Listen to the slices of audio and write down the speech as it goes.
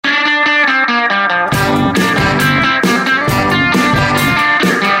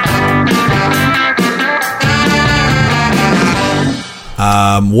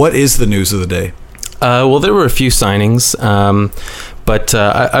What is the news of the day? Well, there were a few signings, but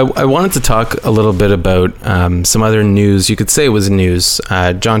I wanted to talk a little bit about some other news. You could say it was news.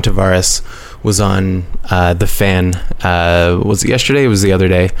 John Tavares was on The Fan. Was it yesterday? It was the other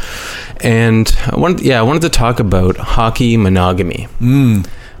day. And I wanted to talk about hockey monogamy.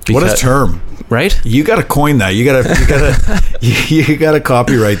 What a term, right? You got to coin that. You got to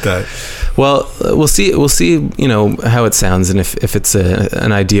copyright that. Well, we'll see. You know how it sounds, and if it's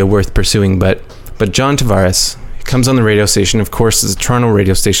an idea worth pursuing. But John Tavares comes on the radio station. Of course, it's a Toronto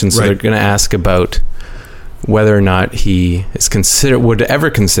radio station, so they're going to ask about whether or not he would ever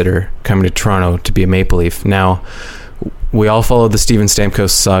consider coming to Toronto to be a Maple Leaf. Now, we all followed the Steven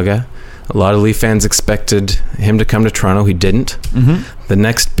Stamkos saga. A lot of Leaf fans expected him to come to Toronto. He didn't. The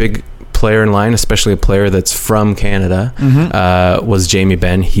next big player in line, especially a player that's from Canada, was Jamie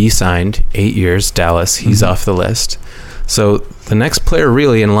Benn. He signed 8 years, Dallas. He's off the list. So the next player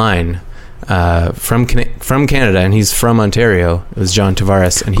really in line from Canada, and he's from Ontario, was John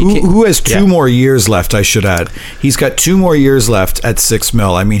Tavares, and who has 2 more years left. I should add, he's got 2 more years left at $6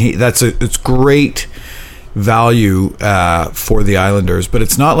 million. I mean, it's great value for the Islanders, but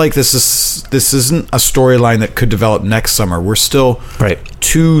it's not like this isn't a storyline that could develop next summer. We're still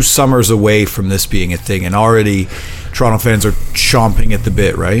 2 summers away from this being a thing, and already Toronto fans are chomping at the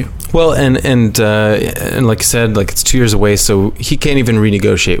bit, right? Well, and like I said, like it's 2 years away, so he can't even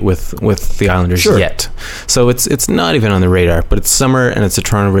renegotiate with the Islanders yet. So it's not even on the radar. But it's summer, and it's a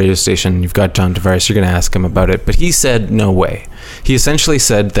Toronto radio station. You've got John Tavares. You're going to ask him about it, but he said no way. He essentially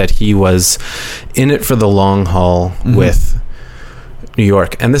said that he was in it for the long haul with New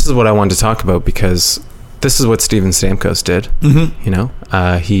York, and this is what I wanted to talk about because this is what Steven Stamkos did. You know,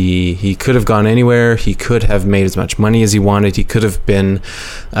 he could have gone anywhere. He could have made as much money as he wanted. He could have been,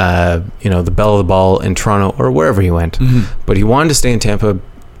 the belle of the ball in Toronto or wherever he went. But he wanted to stay in Tampa,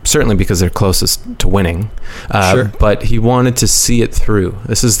 certainly because they're closest to winning. But he wanted to see it through.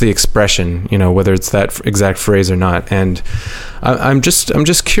 This is the expression, you know, whether it's that exact phrase or not. And I'm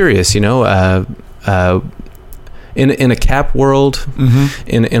just curious, you know. In a cap world,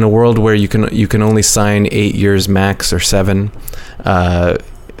 in a world where you can only sign 8 years max or 7,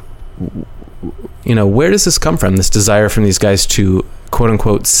 you know, where does this come from? This desire from these guys to quote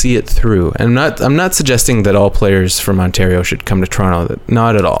unquote see it through. And I'm not suggesting that all players from Ontario should come to Toronto.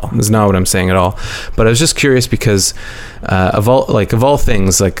 Not at all. That's not what I'm saying at all. But I was just curious because of all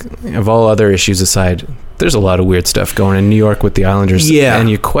things, like of all other issues aside, there's a lot of weird stuff going in New York with the Islanders. Yeah, and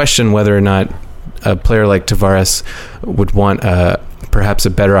you question whether or not a player like Tavares would want perhaps a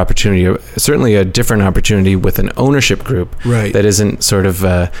better opportunity, or certainly a different opportunity with an ownership group that isn't sort of,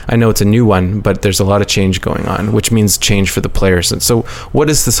 I know it's a new one, but there's a lot of change going on, which means change for the players. And so what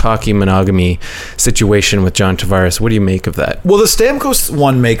is this hockey monogamy situation with John Tavares? What do you make of that? Well, the Stamkos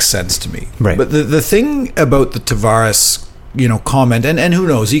one makes sense to me. Right. But the thing about the Tavares, you know, comment, and who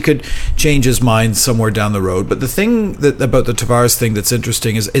knows, he could change his mind somewhere down the road. But the thing about the Tavares thing that's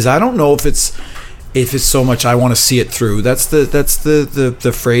interesting is I don't know if it's so much I want to see it through. That's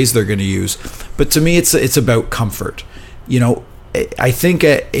the phrase they're going to use. But to me, it's about comfort. You know, I think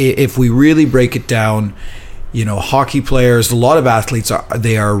if we really break it down, you know, hockey players, a lot of athletes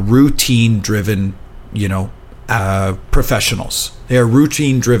are routine driven, you know, professionals. They are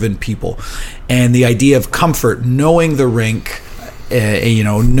routine driven people, and the idea of comfort, knowing the rink, you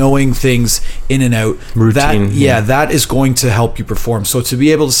know, knowing things in and out, routine, that is going to help you perform. So to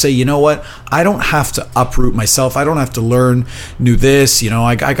be able to say, you know what, I don't have to uproot myself. I don't have to learn new this. You know,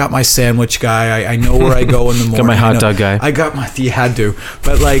 I got my sandwich guy. I know where I go in the morning. Got my hot dog guy. I got my. You had to,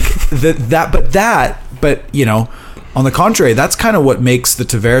 but like but you know, on the contrary, that's kind of what makes the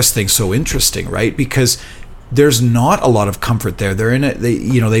Tavares thing so interesting, right? Because there's not a lot of comfort there. They're in it.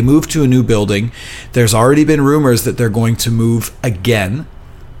 They moved to a new building. There's already been rumors that they're going to move again.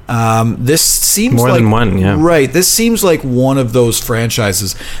 This seems more than one, yeah. Right. This seems like one of those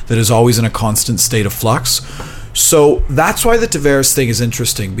franchises that is always in a constant state of flux. So that's why the Tavares thing is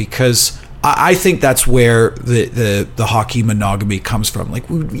interesting, because I think that's where the hockey monogamy comes from. Like,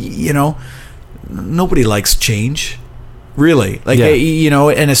 you know, nobody likes change. Really, like, you know,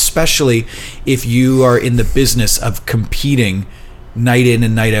 and especially if you are in the business of competing night in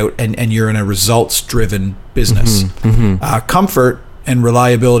and night out, and you're in a results-driven business. Comfort and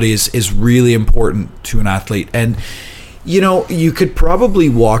reliability is really important to an athlete. And, you know, you could probably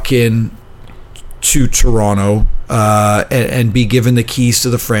walk in to Toronto and be given the keys to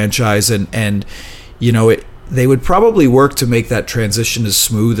the franchise, and you know, they would probably work to make that transition as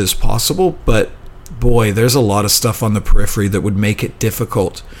smooth as possible, but boy, there's a lot of stuff on the periphery that would make it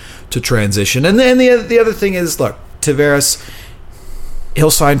difficult to transition. And then the other thing is, look, Tavares,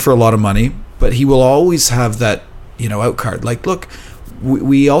 he'll sign for a lot of money, but he will always have that, out card. Like, look,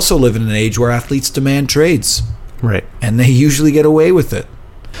 we also live in an age where athletes demand trades. Right. And they usually get away with it.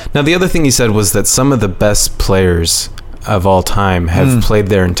 Now, the other thing he said was that some of the best players of all time have played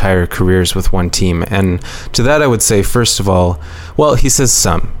their entire careers with one team. And to that, I would say, first of all, well, he says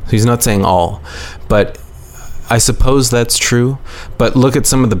some. He's not saying all. But I suppose that's true. But look at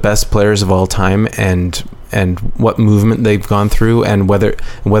some of the best players of all time and what movement they've gone through, and whether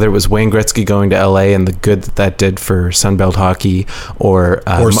it was Wayne Gretzky going to LA and the good that did for Sunbelt hockey, or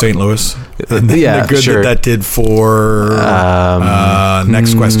St. Louis, yeah, the good sure. that did for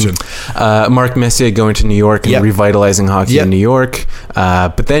next question. Mark Messier going to New York and revitalizing hockey in New York,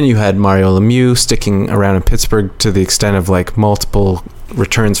 but then you had Mario Lemieux sticking around in Pittsburgh to the extent of like multiple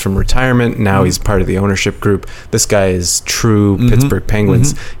returns from retirement. Now he's part of the ownership group. This guy is true Pittsburgh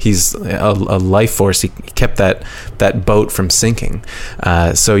Penguins. He's a life force. He kept that boat from sinking.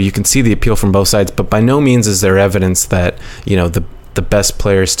 So you can see the appeal from both sides, but by no means is there evidence that the best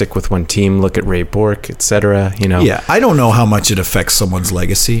players stick with one team. Look at Ray Bourque, etc. Yeah, I don't know how much it affects someone's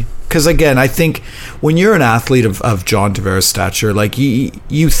legacy. Because again, I think when you're an athlete of John Tavares' stature, like you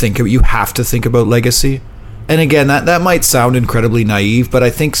have to think about legacy. And again, that might sound incredibly naive, but I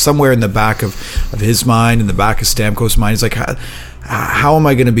think somewhere in the back of his mind, in the back of Stamkos' mind, he's like, how am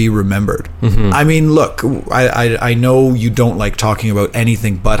I going to be remembered? I mean, look, I know you don't like talking about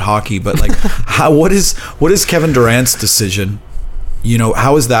anything but hockey, but like, what is Kevin Durant's decision?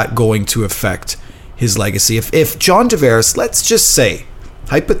 How is that going to affect his legacy? If John Tavares, let's just say,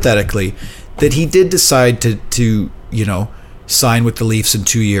 hypothetically, that he did decide to sign with the Leafs in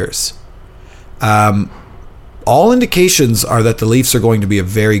 2 years, all indications are that the Leafs are going to be a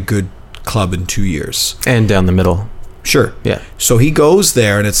very good club in 2 years. And down the middle. Sure. Yeah. So he goes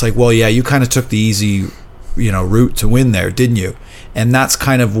there and it's like, well, yeah, you kind of took the easy, route to win there, didn't you? And that's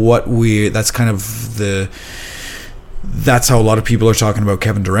kind of that's how a lot of people are talking about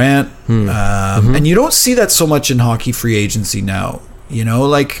Kevin Durant. And you don't see that so much in hockey free agency now.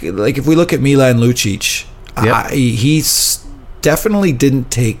 Like if we look at Milan Lucic, he's definitely didn't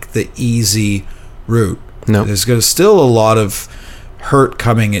take the easy route. No. There's still a lot of hurt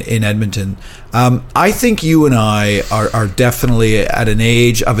coming in Edmonton. I think you and I are definitely at an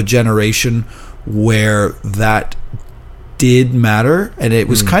age of a generation where that did matter, and it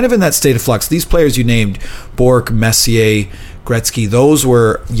was kind of in that state of flux. These players you named, Bourque, Messier, Gretzky, those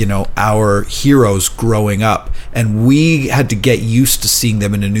were, our heroes growing up, and we had to get used to seeing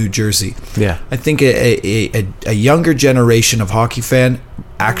them in a new jersey. Yeah. I think a younger generation of hockey fan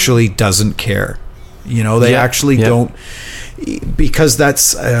actually doesn't care. They actually don't, because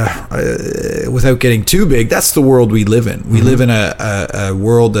that's without getting too big, that's the world we live in. We live in a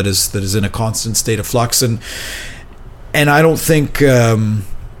world that is in a constant state of flux, and I don't think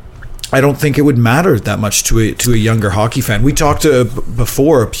it would matter that much to a younger hockey fan. We talked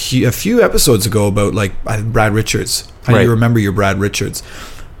before a few episodes ago about like Brad Richards. How do you remember your Brad Richards?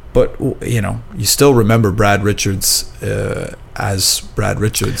 But you still remember Brad Richards as Brad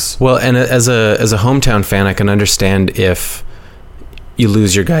Richards. Well, and as a hometown fan, I can understand if you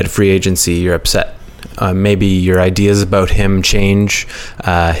lose your guy to free agency, you're upset. Maybe your ideas about him change,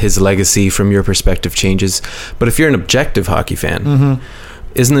 his legacy from your perspective changes. But if you're an objective hockey fan,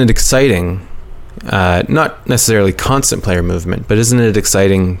 isn't it exciting? Not necessarily constant player movement, but isn't it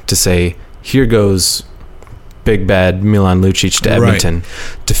exciting to say, here goes big bad Milan Lucic to Edmonton,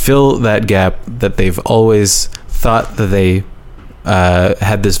 to fill that gap that they've always thought that they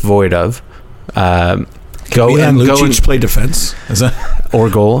had this void of. Lucic play defense? Is that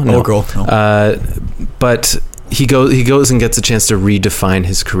or goal? No. Or goal? No. But he goes and gets a chance to redefine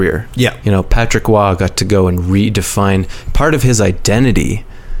his career. Yeah. Patrick Waugh got to go and redefine part of his identity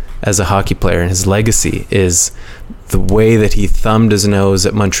as a hockey player, and his legacy is the way that he thumbed his nose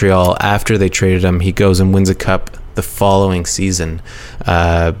at Montreal after they traded him. He goes and wins a cup the following season.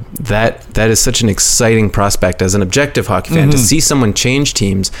 That is such an exciting prospect as an objective hockey fan, to see someone change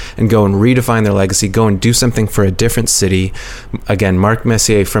teams and go and redefine their legacy, go and do something for a different city. Again, Mark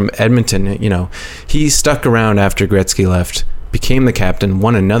Messier from Edmonton, he stuck around after Gretzky left, became the captain,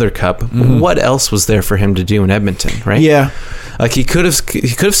 won another cup. What else was there for him to do in Edmonton, right? Yeah. Like he could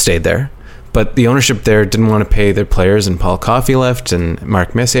have stayed there, but the ownership there didn't want to pay their players, and Paul Coffey left and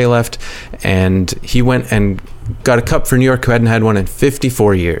Mark Messier left, and he went and got a cup for New York, who hadn't had one in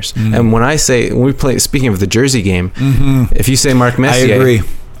 54 years. And when we play, speaking of the Jersey game, if you say Mark Messier,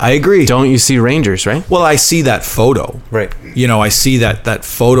 I agree. Don't you see Rangers, right? Well, I see that photo. Right. I see that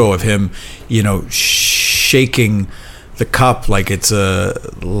photo of him, shaking the cup like it's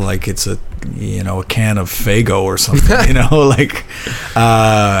a a can of Faygo or something, like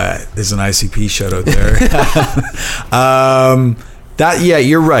there's an ICP shout out there.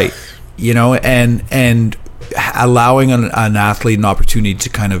 You're right, and allowing an athlete an opportunity to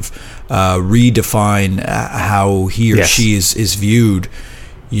kind of redefine how he or she is viewed,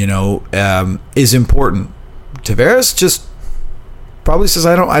 is important. Tavares just probably says,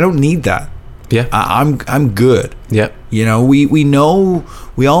 I don't need that. Yeah, I'm good. Yeah, we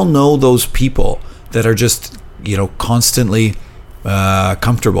all know those people that are just constantly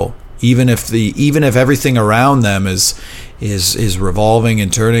comfortable, even if everything around them is revolving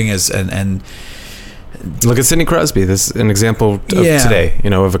and turning and look at Sidney Crosby. This is an example of today,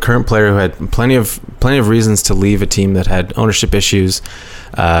 of a current player who had plenty of reasons to leave a team that had ownership issues,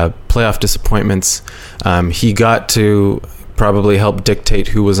 playoff disappointments. He got to probably help dictate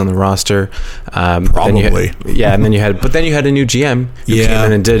who was on the roster. Probably. And then you had a new GM who came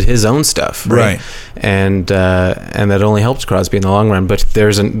in and did his own stuff. Right. And that only helped Crosby in the long run. But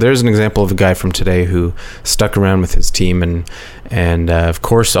there's an example of a guy from today who stuck around with his team, and of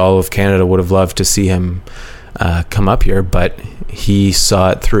course all of Canada would have loved to see him come up here, but he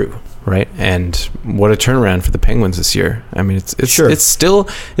saw it through. Right, and what a turnaround for the Penguins this year. I mean, it's still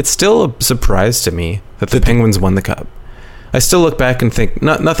a surprise to me that the Penguins won the Cup. I still look back and think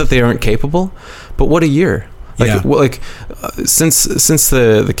not that they aren't capable, but what a year! Since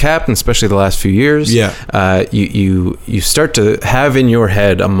the Cap, and especially the last few years, you start to have in your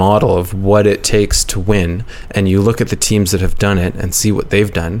head a model of what it takes to win, and you look at the teams that have done it and see what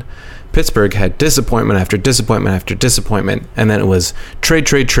they've done. Pittsburgh had disappointment after disappointment after disappointment, and then it was trade,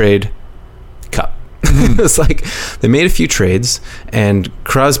 Cup. It's like they made a few trades, and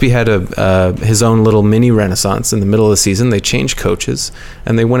Crosby had his own little mini renaissance in the middle of the season. They changed coaches,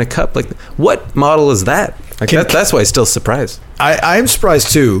 and they won a Cup. Like, what model is that? That's why I'm still surprised. I'm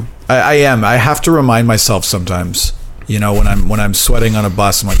surprised too. I am. I have to remind myself sometimes. When I'm sweating on a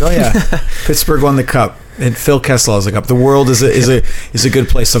bus, I'm like, oh yeah, Pittsburgh won the Cup. And Phil Kessel has a Cup. The world is a good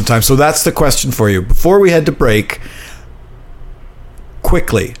place sometimes. So that's the question for you. Before we head to break,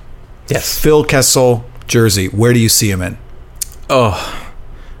 quickly. Yes. Phil Kessel jersey. Where do you see him in? Oh,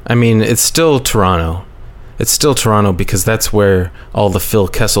 I mean, it's still Toronto. It's still Toronto because that's where all the Phil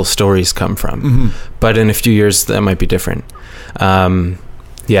Kessel stories come from. Mm-hmm. But in a few years, that might be different.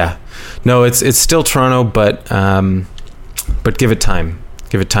 Yeah. No, it's still Toronto, but give it time.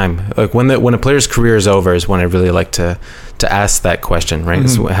 Give it time. Like when a player's career is over is when I really like to ask that question, right? Mm-hmm.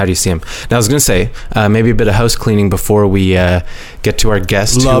 So how do you see him? Now I was going to say maybe a bit of house cleaning before we get to our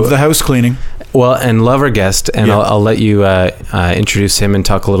guest. Love the house cleaning. Well, and love our guest, and I'll let you introduce him and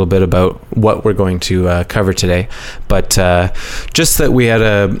talk a little bit about what we're going to cover today. But just that we had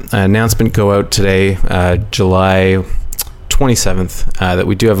an announcement go out today, July 27th, that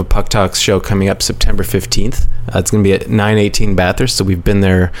we do have a Puck Talks show coming up September 15th. It's going to be at 918 Bathurst, so we've been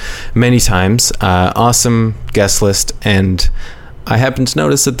there many times. Awesome guest list, and I happen to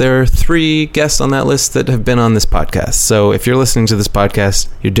notice that there are 3 guests on that list that have been on this podcast. So if you're listening to this podcast,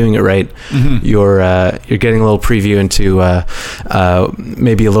 you're doing it right. Mm-hmm. You're getting a little preview into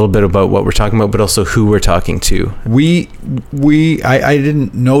maybe a little bit about what we're talking about, but also who we're talking to. I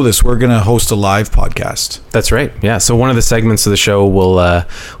didn't know this. We're going to host a live podcast. That's right. Yeah. So one of the segments of the show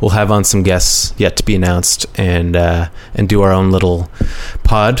we'll have on some guests yet to be announced, and do our own little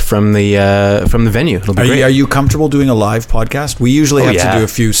pod from the venue. It'll be great. Are you comfortable doing a live podcast? We usually have to do a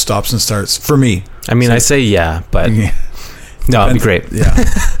few stops and starts for me. I mean, I say but no, it'd be great. Yeah.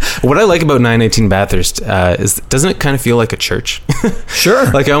 What I like about 918 Bathurst is, doesn't it kind of feel like a church?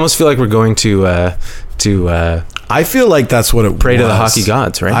 Sure. Like I almost feel like we're going to I feel like that's what it pray was. To the hockey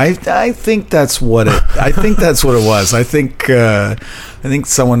gods, right? I think that's what it. I think that's what it was. I think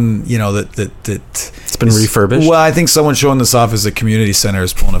someone that it's been refurbished. Well, I think someone showing this off as a community center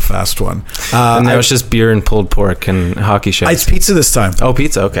is pulling a fast one. And now it's just beer and pulled pork and hockey shows. It's pizza this time. Oh,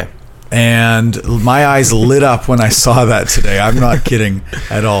 pizza. Okay. And my eyes lit up when I saw that today. I'm not kidding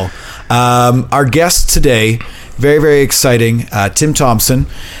at all. Our guest today, very, very exciting, Tim Thompson.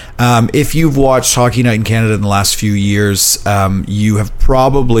 If you've watched Hockey Night in Canada in the last few years, you have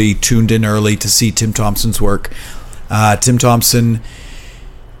probably tuned in early to see Tim Thompson's work. Tim Thompson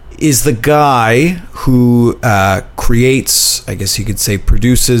is the guy who creates, I guess you could say,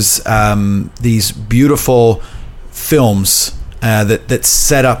 produces these beautiful films that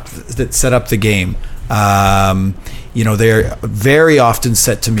set up the game. They're very often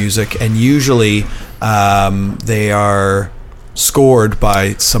set to music, and usually they are scored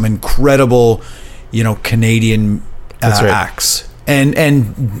by some incredible, Canadian acts.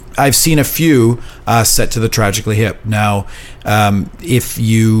 And I've seen a few set to the Tragically Hip. Now, if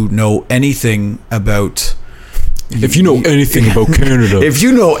you know anything about... If you know anything about Canada. If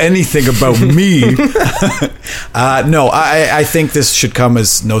you know anything about me. No, I think this should come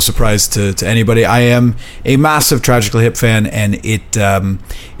as no surprise to anybody. I am a massive Tragically Hip fan, and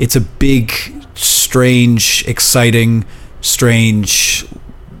it's a big, strange, exciting, strange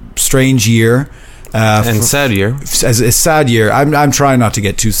year. And sad year. As a sad year. I'm trying not to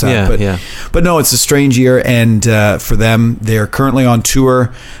get too sad, but no, it's a strange year, and for them, they're currently on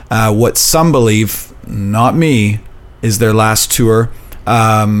tour. What some believe, not me, is their last tour.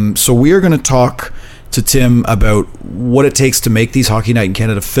 So we are going to talk to Tim about what it takes to make these Hockey Night in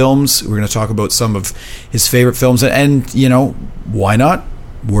Canada films. We're going to talk about some of his favorite films, and you know, why not?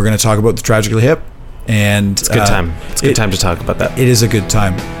 We're going to talk about the Tragically Hip. And it's a good time. It's a good time to talk about that. It is a good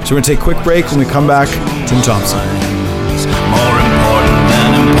time. So we're going to take a quick break. When we come back, Tim Thompson. More important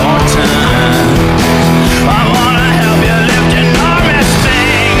than important. I want to help you lift enormous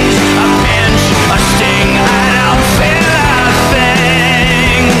things. A pinch, a sting, I don't feel a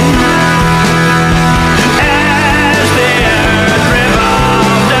thing. As the earth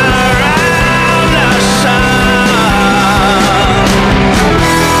revolved around the sun.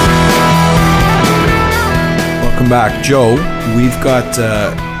 Welcome back, Joe.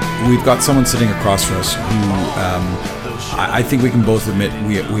 We've got someone sitting across from us who I think we can both admit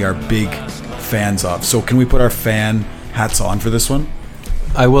we are big fans of. So can we put our fan hats on for this one?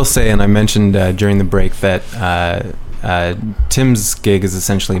 I will say, and I mentioned during the break that Tim's gig is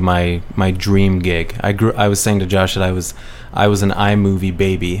essentially my dream gig. I was saying to Josh that I was an iMovie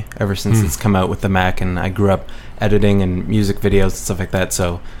baby ever since it's come out with the Mac, and I grew up editing and music videos and stuff like that.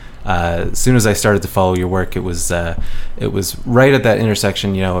 So as soon as I started to follow your work, it was right at that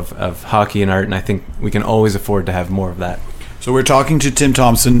intersection, you know, of hockey and art, and I think we can always afford to have more of that. So we're talking to Tim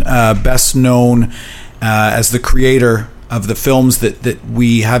Thompson, best known as the creator of the films that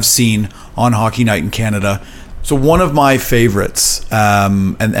we have seen on Hockey Night in Canada. So one of my favorites,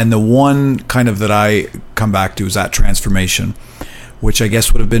 and the one kind of that I come back to is that Transformation, which I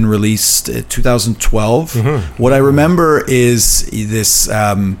guess would have been released in 2012. Mm-hmm. What I remember is this...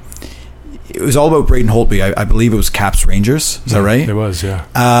 it was all about Braden Holtby. I believe it was Caps Rangers. Is that right? It was, yeah.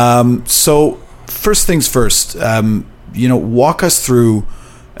 So first things first, you know, walk us through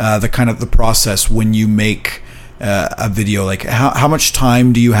the kind of the process when you make a video. Like how much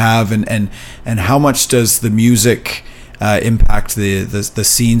time do you have, and how much does the music impact the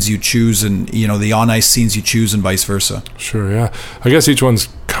scenes you choose, and you know, the on ice scenes you choose, and vice versa? Sure, yeah. I guess each one's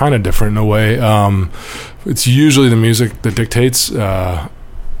kind of different in a way. It's usually the music that dictates.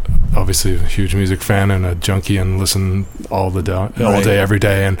 Obviously a huge music fan and a junkie and listen all day, every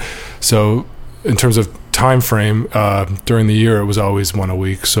day. And so in terms of time frame, during the year, it was always one a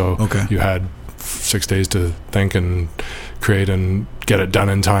week. So you had 6 days to think and create and get it done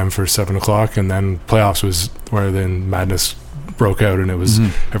in time for 7:00. And then playoffs was where then madness broke out, and it was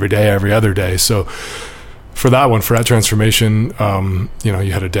every day, every other day. So for that Transformation, you know,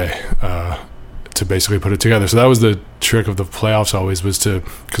 you had a day, to basically put it together. So that was the trick of the playoffs always, was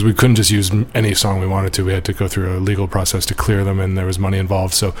because we couldn't just use any song we wanted to. We had to go through a legal process to clear them, and there was money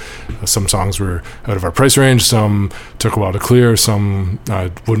involved. So some songs were out of our price range, some took a while to clear, some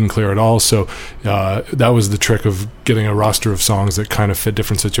wouldn't clear at all. So that was the trick of getting a roster of songs that kind of fit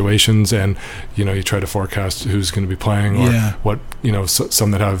different situations, and you know, you try to forecast who's going to be playing, or what, you know, some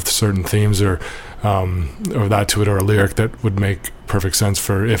that have certain themes or that to it, or a lyric that would make perfect sense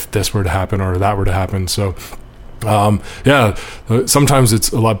for if this were to happen or that were to happen. So sometimes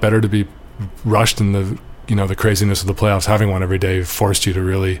it's a lot better to be rushed in the craziness of the playoffs. Having one every day forced you to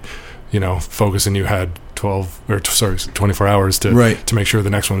really, you know, focus, and you had 24 hours to make sure the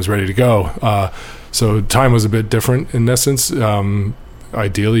next one was ready to go. So time was a bit different in essence.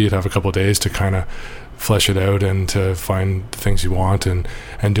 Ideally you'd have a couple of days to kind of flesh it out and to find the things you want and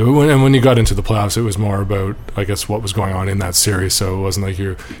do it. And when you got into the playoffs, it was more about, I guess, what was going on in that series. So it wasn't like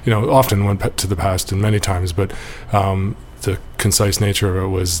often went to the past and many times, but the concise nature of it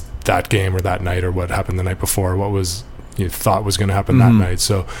was that game or that night or what happened the night before, what was you thought was going to happen that night.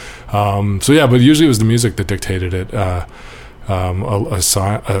 So but usually it was the music that dictated it. A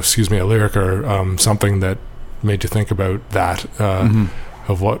lyric or something that made you think about that.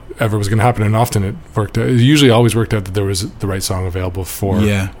 Of whatever was going to happen, and often it worked out. It usually always worked out that there was the right song available for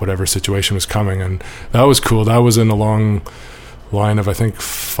whatever situation was coming, and that was cool. That was in a long line of, I think,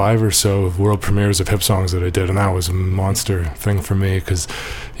 5 or so world premieres of hip songs that I did, and that was a monster thing for me because,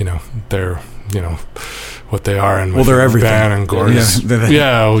 you know, they're, you know, what they are, and they're everything. Van and Gord.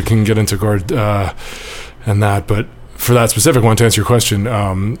 We can get into Gord and that, but for that specific one, to answer your question,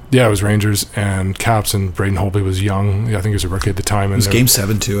 it was Rangers and Caps, and Braden Holtby was young. I think he was a rookie at the time. And it was Game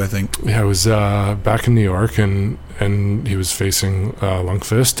 7 too, I think. Yeah, it was back in New York, and he was facing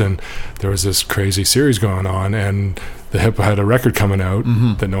Lundqvist, and there was this crazy series going on, and the Hip had a record coming out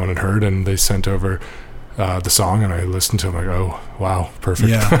that no one had heard, and they sent over the song, and I listened to it, like, oh wow,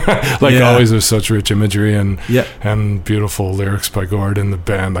 perfect. Always, there's such rich imagery and beautiful lyrics by Gord, and the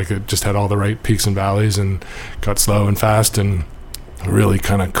band, like, it just had all the right peaks and valleys, and got slow and fast, and a really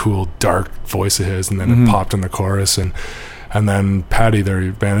kind of cool dark voice of his, and then it popped in the chorus, and then Patty,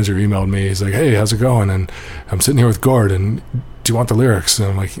 their manager, emailed me. He's like, hey, how's it going? And I'm sitting here with Gord, and do you want the lyrics? And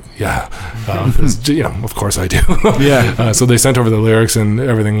I'm like, yeah, 'cause, of course I do. So they sent over the lyrics, and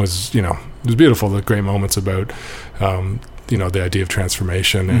everything was, it was beautiful. The great moments about, the idea of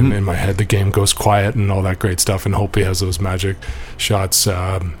transformation, and in my head, the game goes quiet and all that great stuff. And Holtby has those magic shots,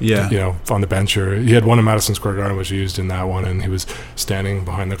 on the bench. Or he had one in Madison Square Garden, which he used in that one, and he was standing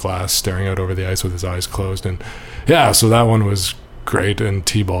behind the glass, staring out over the ice with his eyes closed. And so that one was great, and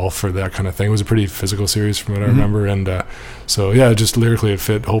T-ball for that kind of thing. It was a pretty physical series from what I remember, and just lyrically it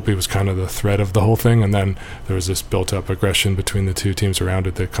fit. Holtby was kind of the thread of the whole thing, and then there was this built-up aggression between the two teams around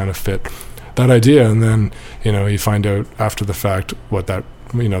it that kind of fit that idea. And then you find out after the fact what that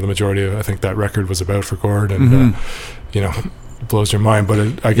the majority of, I think, that record was about for Gord, and it blows your mind,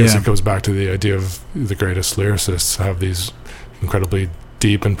 but I guess it goes back to the idea of the greatest lyricists have these incredibly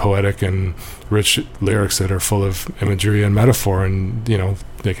deep and poetic and rich lyrics that are full of imagery and metaphor, and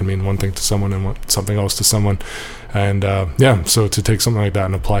they can mean one thing to someone and something else to someone, and so to take something like that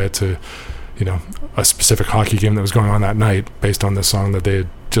and apply it to a specific hockey game that was going on that night based on this song that they had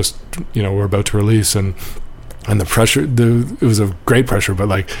just were about to release, and the pressure, it was a great pressure, but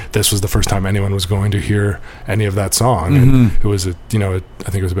like this was the first time anyone was going to hear any of that song, and it was I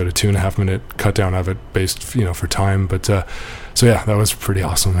think it was about a 2.5 minute cut down of it based for time, but that was pretty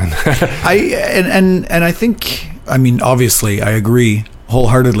awesome. And I think, I mean, obviously I agree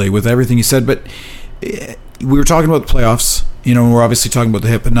wholeheartedly with everything you said, but we were talking about the playoffs, we're obviously talking about the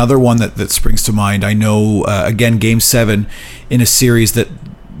Hip. Another one that springs to mind, I know, again, Game 7 in a series that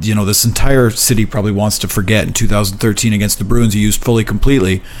this entire city probably wants to forget, in 2013 against the Bruins, he used Fully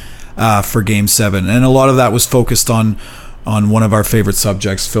Completely for Game 7, and a lot of that was focused on one of our favorite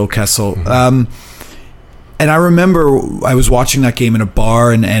subjects, Phil Kessel. And I remember I was watching that game in a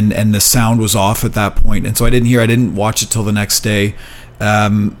bar, and the sound was off at that point, and so I didn't watch it till the next day.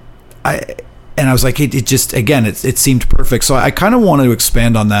 I was like, it just, again, it seemed perfect. So I kind of wanted to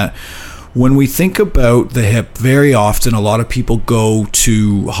expand on that. When we think about the Hip, very often a lot of people go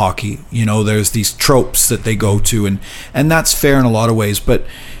to hockey. There's these tropes that they go to, and that's fair in a lot of ways. But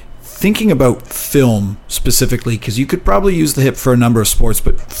thinking about film specifically, because you could probably use the Hip for a number of sports,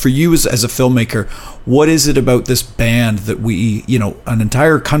 but for you as a filmmaker, what is it about this band that we, an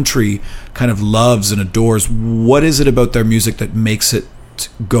entire country kind of loves and adores? What is it about their music that makes it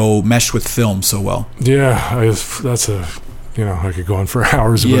go mesh with film so well? That's a... I could go on for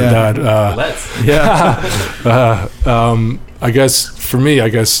hours about that. I guess for me, I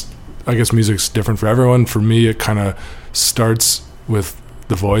guess music's different for everyone. For me, it kind of starts with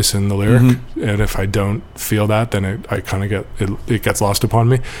the voice and the lyric, and if I don't feel that, then I kind of get it gets lost upon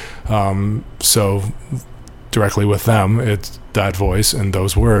me. So directly with them, it's that voice and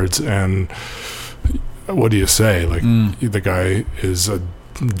those words. And what do you say? Like, the guy is a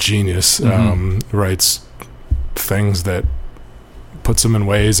genius. Writes things that puts them in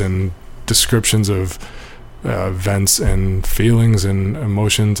ways and descriptions of events and feelings and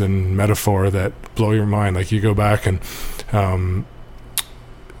emotions and metaphor that blow your mind. Like, you go back and on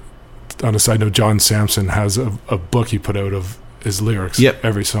a side note, John Sampson has a book he put out of his lyrics,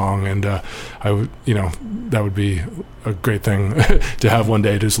 every song, and I would, that would be a great thing to have one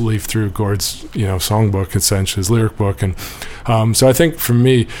day, just leaf through Gord's songbook, essentially his lyric book. And so I think for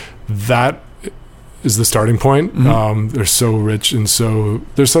me that is the starting point. They're so rich, and so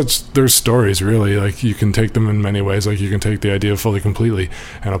there's stories, really. Like, you can take them in many ways. Like, you can take the idea Fully Completely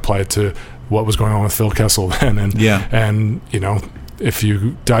and apply it to what was going on with Phil Kessel then, and if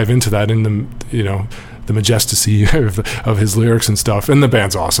you dive into that in the majesty of his lyrics and stuff, and the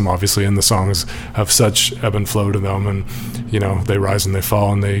band's awesome, obviously, and the songs have such ebb and flow to them, and they rise and they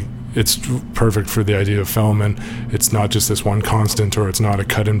fall, and it's perfect for the idea of film, and it's not just this one constant, or it's not a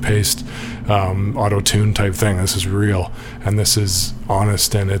cut and paste auto-tune type thing. This is real, and this is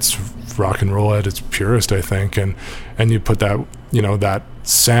honest, and it's rock and roll at its purest, I think, and you put that that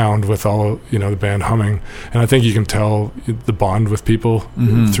sound with all the band humming, and I think you can tell the bond with people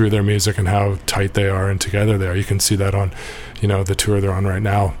through their music and how tight they are and together they are. You can see that on the tour they're on right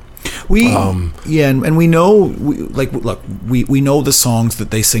now. And we know, we know the songs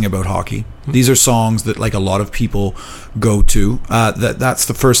that they sing about hockey. These are songs that like a lot of people go to. That's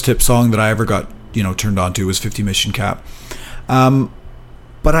the first Hip song that I ever got, turned on to was 50 Mission Cap.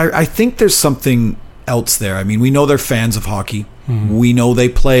 But I think there's something else there. I mean, we know they're fans of hockey. Mm-hmm. We know they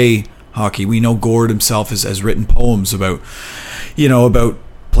play hockey. We know Gord himself has written poems about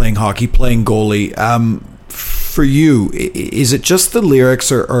playing hockey, playing goalie. For you, is it just the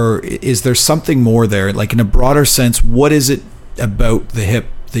lyrics, or is there something more there? Like in a broader sense, what is it about the Hip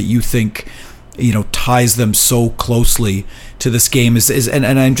that you think, ties them so closely to this game? And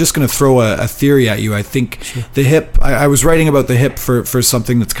I'm just going to throw a theory at you. I think the Hip, I was writing about the Hip for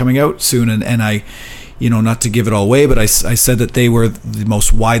something that's coming out soon, and I, not to give it all away, but I said that they were the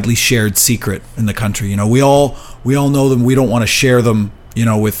most widely shared secret in the country. We all know them. We don't want to share them,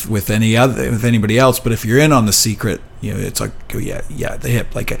 with anybody else. But if you're in on the secret, it's like, oh, yeah, the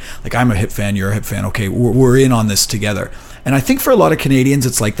Hip. Like I'm a Hip fan, you're a Hip fan. Okay, we're in on this together. And I think for a lot of Canadians,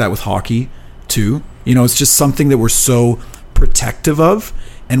 it's like that with hockey too. It's just something that we're so protective of,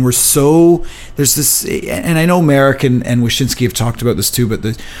 and there's this. And I know Merrick and Wyshynski have talked about this too, but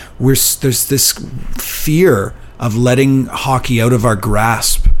there's this fear of letting hockey out of our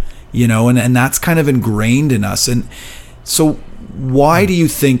grasp, and that's kind of ingrained in us. And so, why do you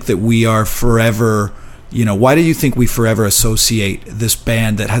think that we are forever? Why do you think we forever associate this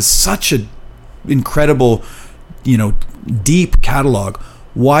band that has such a incredible, deep catalog?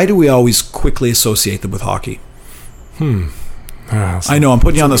 Why do we always quickly associate them with hockey? I know I'm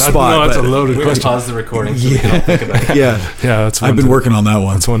putting you on the spot. No, that's a loaded question. Pause the recording so we can all think about it. Yeah. That's I've been working on that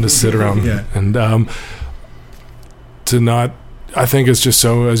one. That's one to sit around and to not. I think it's just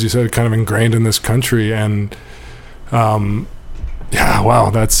so, as you said, kind of ingrained in this country, and wow,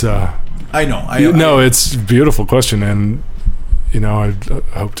 that's. I know. It's a beautiful question, and I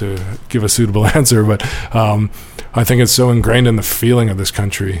hope to give a suitable answer, but I think it's so ingrained in the feeling of this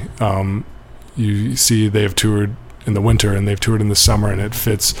country. You see, they have toured in the winter and they've toured in the summer, and it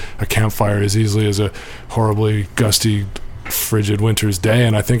fits a campfire as easily as a horribly gusty, frigid winter's day.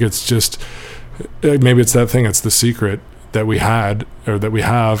 And I think it's just, maybe it's that thing, it's the secret that we had, or that we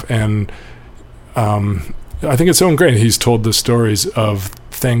have. And I think it's so ingrained. He's told the stories of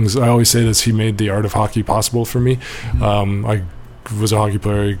things. I always say this, he made the art of hockey possible for me. Mm-hmm. I was a hockey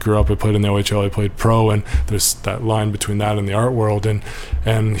player. I grew up, I played in the OHL, I played pro, and there's that line between that and the art world. And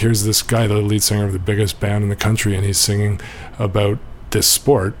here's this guy, the lead singer of the biggest band in the country, and he's singing about this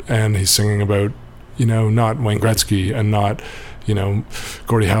sport, and he's singing about, not Wayne Gretzky and not,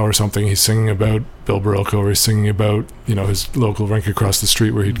 Gordie Howe or something. He's singing about Bill Barilko, or he's singing about, his local rink across the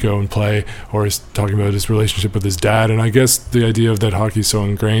street where he'd go and play, or he's talking about his relationship with his dad. And I guess the idea of that hockey's so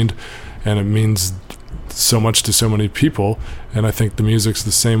ingrained, and it means so much to so many people, and I think the music's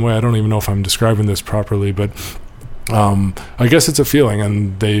the same way. I don't even know if I'm describing this properly, but I guess it's a feeling,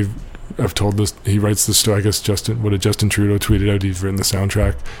 and I've told this, he writes the story. I guess Justin Trudeau tweeted out, he's written the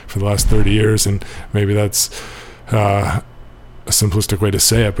soundtrack for the last 30 years, and maybe that's a simplistic way to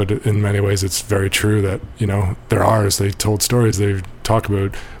say it, but in many ways it's very true that, they're ours. They told stories. They talk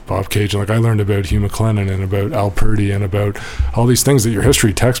about Bob Cage, and I learned about Hugh McLennan and about Al Purdy and about all these things that your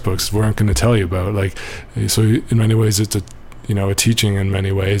history textbooks weren't going to tell you about. So in many ways it's a teaching in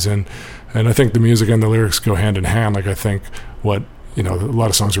many ways, and I think the music and the lyrics go hand in hand. I think what a lot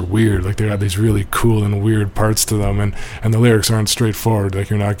of songs are weird. They got these really cool and weird parts to them, and the lyrics aren't straightforward.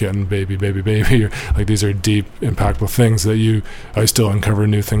 You're not getting baby, baby, baby. These are deep, impactful things that I still uncover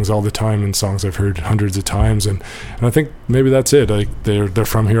new things all the time in songs I've heard hundreds of times, and I think maybe that's it. They're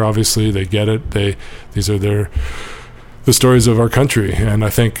from here, obviously. They get it. These are the stories of our country, and I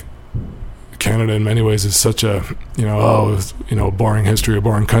think Canada in many ways is such a boring history, a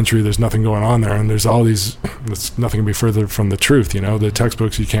boring country. There's nothing going on there, and there's all these. It's nothing can be further from the truth. The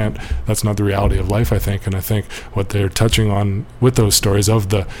textbooks, you can't. That's not the reality of life, I think. And I think what they're touching on with those stories of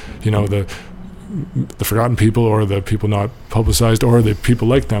the forgotten people, or the people not publicized, or the people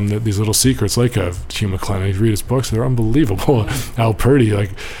like them, that these little secrets, like Hugh McLennan. You read his books; they're unbelievable. Al Purdy,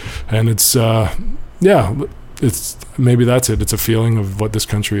 and it's it's maybe that's it. It's a feeling of what this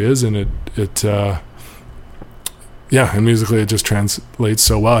country is, and and musically it just translates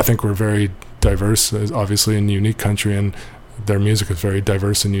so well. I think we're very diverse, obviously, and unique country, and their music is very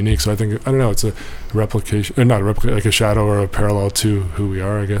diverse and unique. So I think, it's a replication, or not a replication, like a shadow or a parallel to who we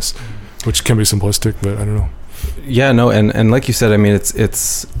are, I guess, which can be simplistic, but I don't know. Yeah, no, and like you said,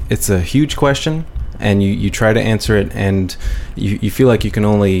 it's a huge question. and you try to answer it, and you feel like you can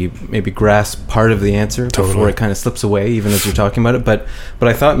only maybe grasp part of the answer before it kind of slips away, even as you're talking about it. But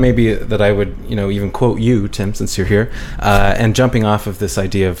I thought maybe that I would, even quote you, Tim, since you're here, and jumping off of this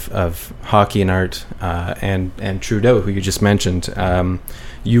idea of hockey and art, and Trudeau, who you just mentioned.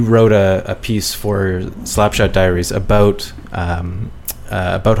 You wrote a piece for Slapshot Diaries about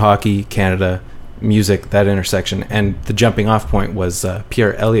hockey, Canada, music, that intersection, and the jumping off point was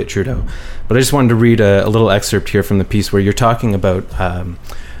Pierre Elliott Trudeau. But I just wanted to read a little excerpt here from the piece where you're talking about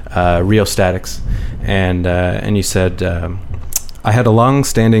Rheostatics, and you said, I had a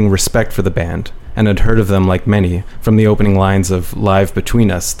long-standing respect for the band and had heard of them, like many, from the opening lines of Live Between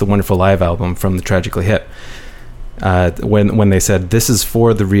Us, the wonderful live album from the Tragically Hip. When they said, this is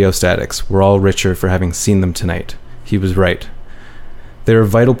for the Rheostatics, we're all richer for having seen them tonight. He was right. They're a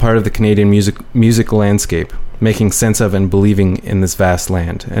vital part of the Canadian music landscape, making sense of and believing in this vast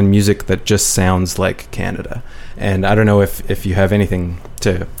land, and music that just sounds like Canada. And I don't know if you have anything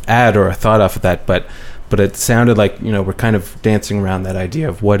to add or a thought off of that, but it sounded like, we're kind of dancing around that idea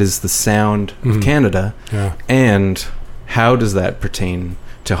of what is the sound of Canada, and how does that pertain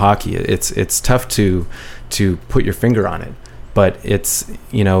to hockey. It's tough to put your finger on it. But it's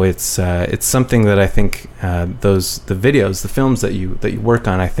something that I think the videos, the films that you work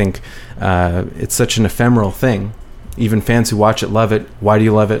on, I think it's such an ephemeral thing. Even fans who watch it love it. Why do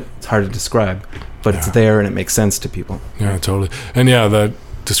you love it? It's hard to describe, but it's there and it makes sense to people. Yeah, totally. And that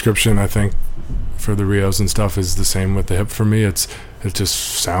description, I think, for the Rios and stuff is the same with the hip for me. It just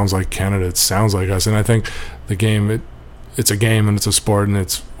sounds like Canada. It sounds like us. And I think the game, it's a game and it's a sport and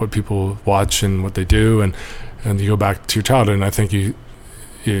it's what people watch and what they do, and you go back to your childhood, and I think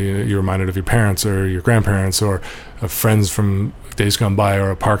you're reminded of your parents or your grandparents or of friends from days gone by, or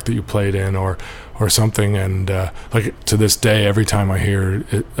a park that you played in, or something. And like to this day, every time I hear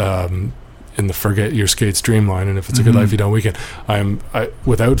it, in the Forget Your Skates Dreamline, and if it's a good life you don't weekend, I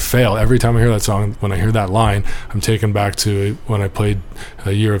without fail, every time I hear that song, when I hear that line, I'm taken back to when I played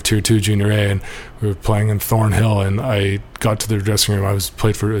a year of Tier 2 Junior A, and we were playing in Thornhill, and I got to the dressing room. I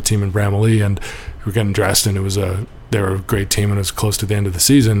played for a team in Bramalea, and we were getting dressed, and they were a great team, and it was close to the end of the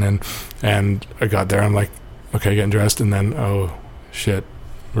season, and I got there, I'm like, okay, getting dressed, and then, oh shit,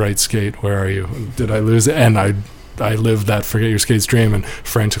 right skate, where are you? Did I lose it? And I lived that Forget Your Skates dream, and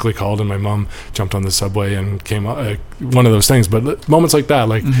frantically called, and my mom jumped on the subway and came up, one of those things. But moments like that,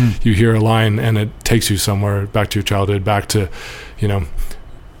 like you hear a line and it takes you somewhere, back to your childhood, back to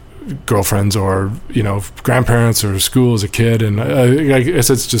girlfriends or grandparents or school as a kid, and I guess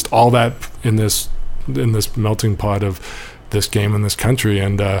it's just all that in this melting pot of this game in this country.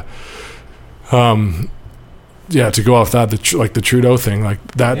 And to go off that, the Trudeau thing, like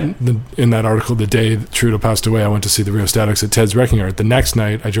that, in that article, the day that Trudeau passed away, I went to see the Rheostatics at Ted's Wrecking Yard. The next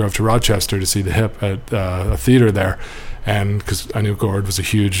night, I drove to Rochester to see the Hip at a theater there, and because I knew Gord was a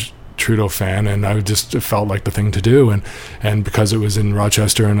huge Trudeau fan, and I just felt like the thing to do, and because it was in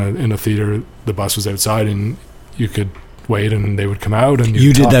Rochester in a theater, the bus was outside, and you could wait and they would come out, and you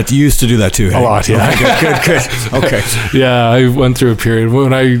used to do that too, hey? A lot, yeah. Good. Okay. Yeah, I went through a period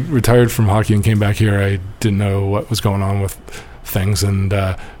when I retired from hockey and came back here. I didn't know what was going on with things, and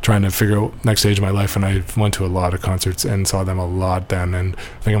trying to figure out next stage of my life, and I went to a lot of concerts and saw them a lot then, and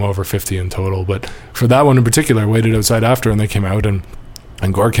I think I'm over 50 in total. But for that one in particular, I waited outside after, and they came out, and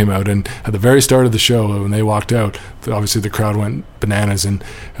Gord came out, and at the very start of the show, when they walked out, obviously the crowd went bananas, and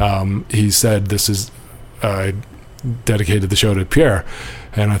he said, this is dedicated the show to Pierre,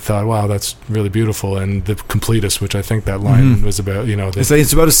 and I thought, wow, that's really beautiful. And the completist, which I think that line was about,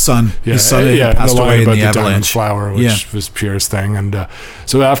 it's about his son. His son passed away in the avalanche. Flower, which was Pierre's thing. And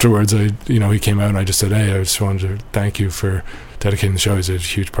so afterwards, he came out, and I just said, hey, I just wanted to thank you for dedicating the show. He's a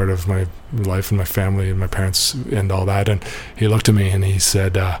huge part of my life and my family and my parents and all that. And he looked at me and he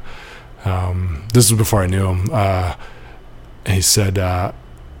said, this was before I knew him, and he said,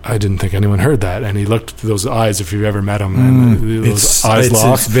 I didn't think anyone heard that. And he looked at those eyes, if you've ever met him, and those eyes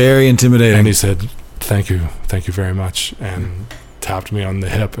locked. It's very intimidating. And he said, thank you very much, and tapped me on the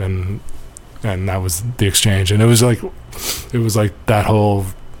hip, and that was the exchange. And it was like that whole,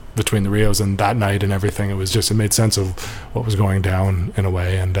 between the Rios and that night and everything, it made sense of what was going down in a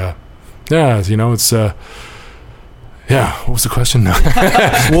way. And it's what was the question now?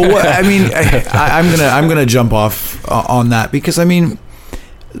 Well, I'm gonna jump off on that, because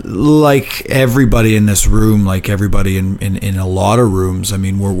like everybody in this room, like everybody in a lot of rooms,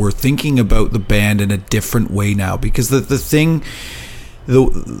 we're thinking about the band in a different way now, because the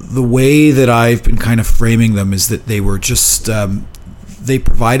way that I've been kind of framing them is that they were just they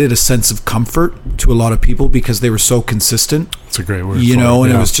provided a sense of comfort to a lot of people because they were so consistent. It's a great word,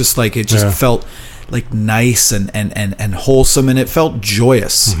 and it was just like, it just felt like nice and wholesome, and it felt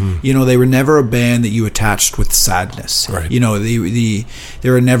joyous. You know, they were never a band that you attached with sadness. Right. You know, they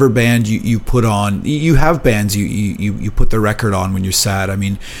were never a band you put on. You have bands you put the record on when you're sad. I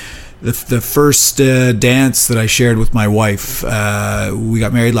mean, the first dance that I shared with my wife, we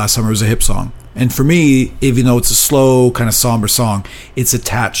got married last summer, was a hip song. And for me, even though it's a slow, kind of somber song, it's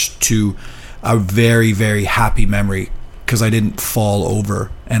attached to a very, very happy memory, because I didn't fall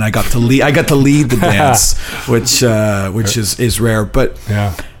over and I got to lead the dance, which is rare. But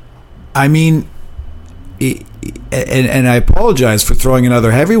yeah, I mean, and I apologize for throwing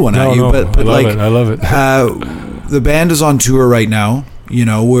another heavy one at you, but I love it. The band is on tour right now. You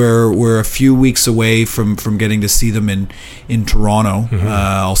know, we're a few weeks away from getting to see them in Toronto.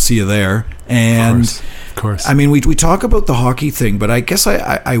 I'll see you there. And of course. I mean, we talk about the hockey thing, but I guess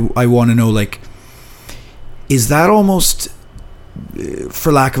I want to know, like, is that almost,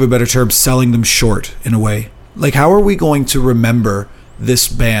 for lack of a better term, selling them short in a way? Like, how are we going to remember this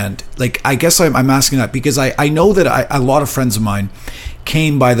band? Like, I guess I'm asking that because I know that a lot of friends of mine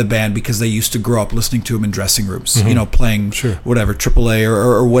came by the band because they used to grow up listening to them in dressing rooms, you know, playing whatever, AAA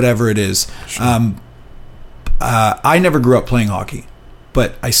or whatever it is. Sure. I never grew up playing hockey,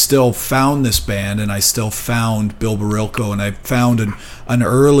 but I still found this band, and I still found Bill Barilko, and I found an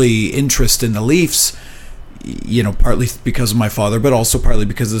early interest in the Leafs, you know, partly because of my father, but also partly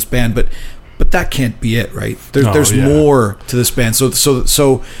because of this band. But that can't be it, right? There's more to this band.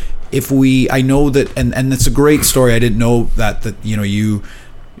 So if I know that, and it's a great story. I didn't know that you know,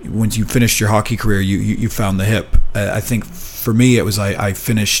 once you finished your hockey career, you found the hip. I think for me it was I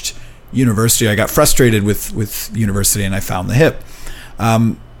finished university. I got frustrated with university, and I found the hip.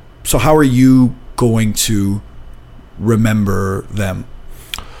 So how are you going to remember them?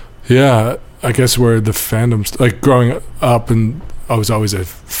 Yeah, I guess where the fandoms, like growing up, and I was always a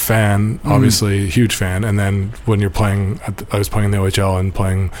fan, obviously a huge fan. And then when you're playing, I was playing in the OHL and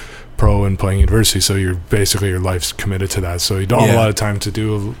playing pro and playing university, so you're basically, your life's committed to that, so you don't have a lot of time to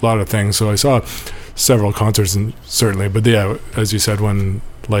do a lot of things. So I saw several concerts, and certainly, but yeah, as you said, when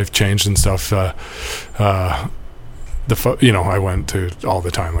life changed and stuff, you know, I went to all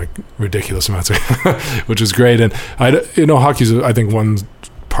the time, like ridiculous amounts of which is great. And hockey's, I think, one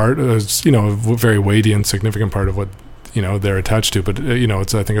part, you know, a very weighty and significant part of what, you know, they're attached to, but you know, I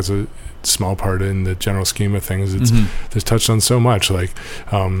think it's a small part in the general scheme of things. It's there's touched on so much, like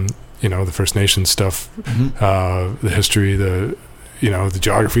you know, the First Nations stuff, the history, the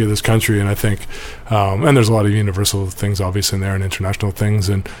geography of this country, and I think and there's a lot of universal things obviously in there, and international things,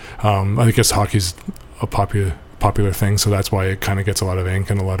 and I guess hockey's a popular thing, so that's why it kind of gets a lot of ink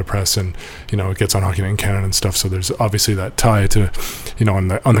and a lot of press, and you know, it gets on Hockey Night in Canada and stuff, so there's obviously that tie to, you know, on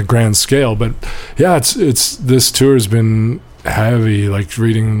the grand scale. But yeah, it's this tour has been heavy, like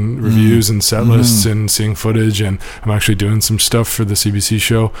reading reviews and set lists and seeing footage, and I'm actually doing some stuff for the CBC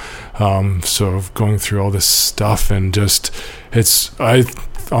show, so going through all this stuff, and just I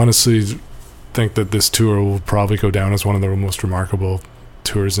honestly think that this tour will probably go down as one of the most remarkable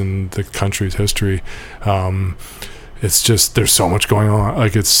tours in the country's history. It's just, there's so much going on,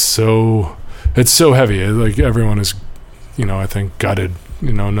 like it's so heavy, like everyone is, you know, I think gutted,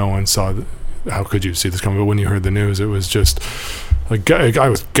 you know, no one saw how could you see this coming, but when you heard the news, it was just like, I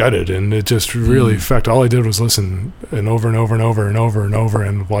was gutted, and it just really affected. All I did was listen and over and over and over and over and over,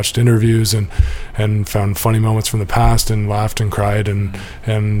 and watched interviews and found funny moments from the past, and laughed and cried, and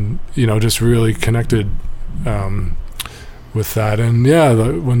you know, just really connected with that. And yeah,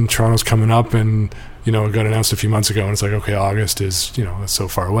 when Toronto's coming up, and you know, it got announced a few months ago, and it's like, okay, August is, you know, it's so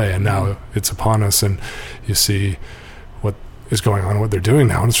far away, and now it's upon us, and you see what is going on, what they're doing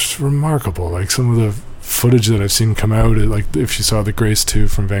now, and it's just remarkable. Like some of the footage that I've seen come out, like if you saw the Grace 2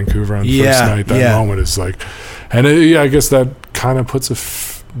 from Vancouver on the first night, that moment is like, and I guess that kind of puts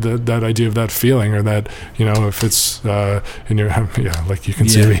that idea of that feeling, or that, you know, if it's in your, like you can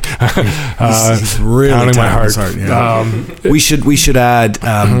see me he's really pounding my heart. We should add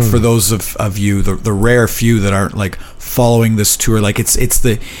for those of you, the rare few that aren't like following this tour, like it's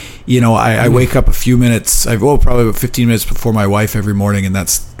the, you know, I wake up a few minutes, probably about 15 minutes before my wife every morning, and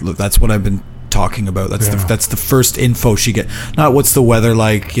that's what I've been talking about. That's the first info she get. Not what's the weather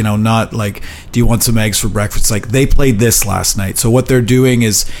like, you know, not like, do you want some eggs for breakfast? Like, they played this last night. So what they're doing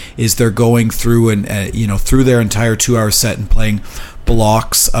is they're going through and you know, through their entire 2-hour set and playing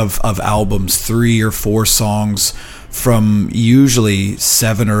blocks of albums, 3 or 4 songs from usually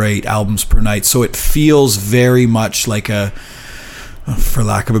 7 or 8 albums per night. So it feels very much like a, for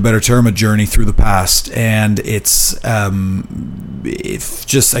lack of a better term, a journey through the past. And it's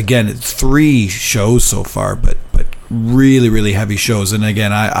just, again, it's 3 shows so far, but really, really heavy shows. And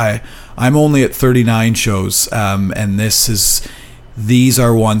again, I'm only at 39 shows, and these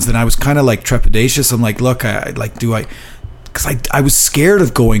are ones that I was kind of like trepidatious. I'm like, look, because I was scared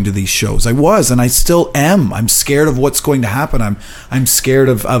of going to these shows. I was, and I still am. I'm scared of what's going to happen. I'm scared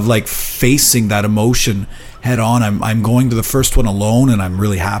of like facing that emotion head on. I'm going to the first one alone, and I'm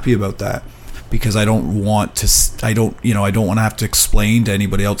really happy about that, because I don't want to have to explain to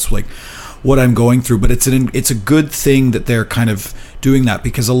anybody else like what I'm going through. But it's a good thing that they're kind of doing that,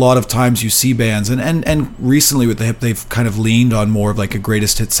 because a lot of times you see bands, and recently with the hip, they've kind of leaned on more of like a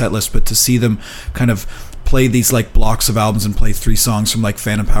greatest hit set list, but to see them kind of play these like blocks of albums and play 3 songs from like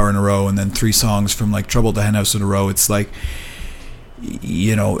Phantom Power in a row, and then 3 songs from like Trouble at the Hen House in a row, it's like,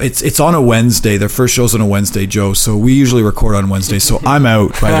 you know, it's on a Wednesday. Their first show's on a Wednesday, Joe, so we usually record on Wednesday, so I'm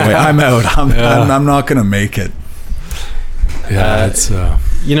out, by the way. I'm out. I'm not gonna make it. Yeah, it's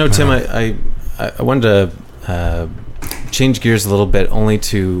Tim, I wanted to change gears a little bit, only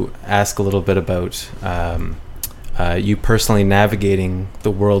to ask a little bit about you personally navigating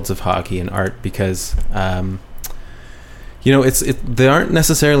the worlds of hockey and art, because they aren't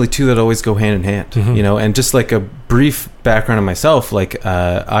necessarily two that always go hand in hand. Mm-hmm. And just like a brief background on myself, like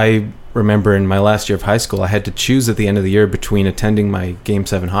I remember in my last year of high school, I had to choose at the end of the year between attending my Game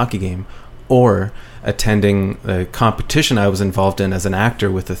 7 hockey game or attending the competition I was involved in as an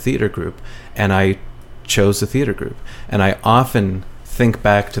actor with a theater group, and I chose the theater group. And I often think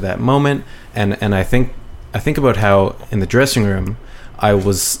back to that moment, and I think about how in the dressing room I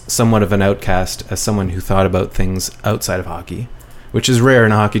was somewhat of an outcast as someone who thought about things outside of hockey, which is rare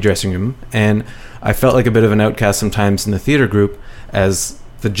in a hockey dressing room, and I felt like a bit of an outcast sometimes in the theater group as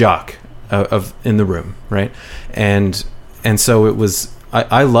the jock of in the room, right? And so it was,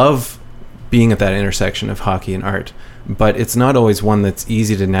 I love being at that intersection of hockey and art, but it's not always one that's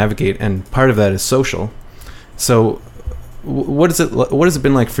easy to navigate, and part of that is social. So what has it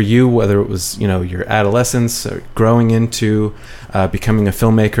been like for you, whether it was your adolescence or growing into becoming a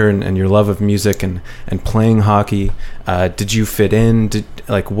filmmaker and your love of music and playing hockey? Did you fit in?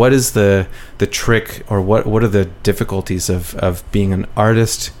 What is the trick, or what are the difficulties of being an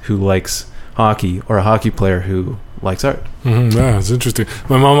artist who likes hockey or a hockey player who likes art? Mm-hmm. Yeah, it's interesting.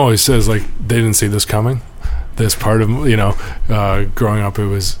 My mom always says they didn't see this coming. This part of growing up,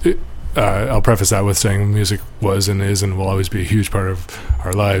 I'll preface that with saying music was and is and will always be a huge part of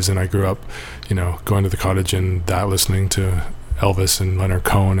our lives. And I grew up, going to the cottage and listening to Elvis and Leonard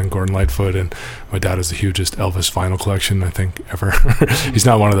Cohen and Gordon Lightfoot. And my dad has the hugest Elvis vinyl collection, I think, ever. He's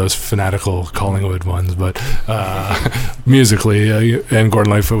not one of those fanatical Collingwood ones, but musically, and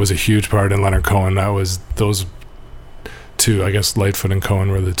Gordon Lightfoot was a huge part, and Leonard Cohen, that was those two, I guess Lightfoot and Cohen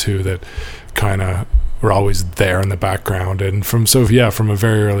were the two that kind of were always there in the background. And from a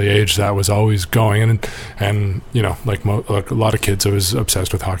very early age, that was always going. And like a lot of kids, I was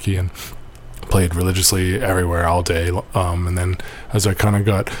obsessed with hockey and played religiously everywhere all day. And then as I kind of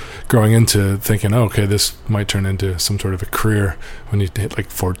got growing into thinking, okay, this might turn into some sort of a career when you hit like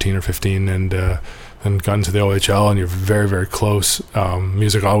 14 or 15 and got into the OHL, and you're very, very close.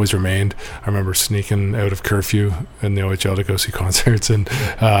 Music always remained. I remember sneaking out of curfew in the OHL to go see concerts. And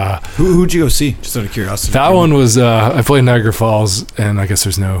who'd you go see? Just out of curiosity. That one was I played Niagara Falls, and I guess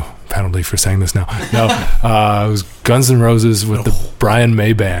there's no penalty for saying this now. No, it was Guns N' Roses with the Brian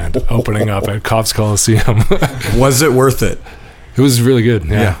May Band opening up at Cops Coliseum. Was it worth it? It was really good.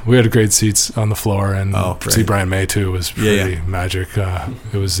 Yeah. We had great seats on the floor, and see Brian May too was pretty magic.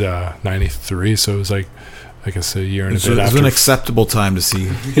 It was 93, so it was like, I guess, a year and a bit after. It was an acceptable time to see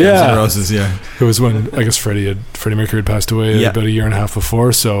Guns N' Roses. Yeah, it was when I guess Freddie Mercury had passed away about a year and a half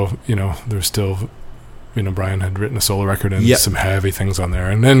before. So there was still, Brian had written a solo record and some heavy things on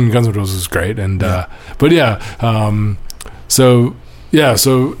there, and then Guns N' Roses was great. And so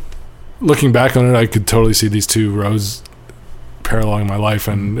looking back on it, I could totally see these two roads paralleling my life,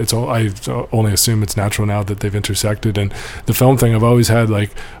 and I only assume it's natural now that they've intersected. And the film thing, I've always had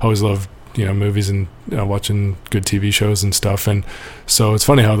always loved movies and watching good TV shows and stuff, and so it's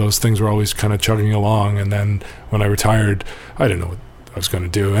funny how those things were always kind of chugging along. And then when I retired, I didn't know what I was going to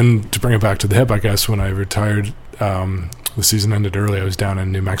do. And to bring it back to the hip, I guess when I retired, the season ended early. I was down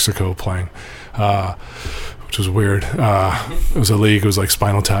in New Mexico playing, which was weird. It was a league. It was like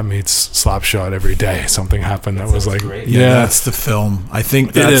Spinal Tap meets Slapshot every day. Something happened that was like, great. That's the film. I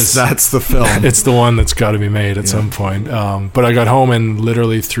think that's the film. It's the one that's got to be made at some point. But I got home, and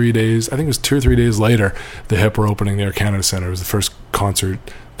literally 3 days, I think it was 2 or 3 days later, the Hip were opening their Canada Centre. It was the first concert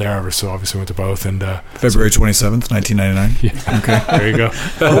there ever, so obviously went to both. And February 27th, 1999. Yeah. Okay, there you go.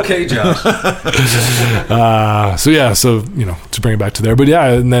 Okay, Josh. So to bring it back to there, but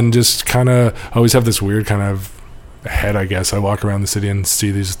and then just kind of always have this weird kind of head, I guess. I walk around the city and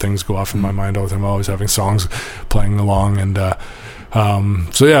see these things go off in my mind all the time. I'm always having songs playing along, and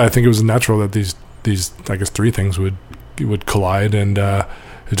so yeah, I think it was natural that these I guess three things would collide, and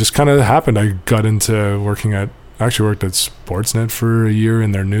it just kind of happened. I got into working at Sportsnet for a year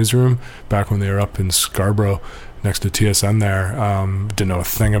in their newsroom back when they were up in Scarborough next to TSN there. Didn't know a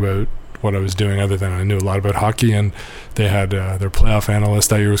thing about what I was doing other than I knew a lot about hockey, and they had their playoff analyst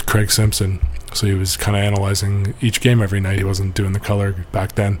that year was Craig Simpson, so he was kind of analyzing each game every night. He wasn't doing the color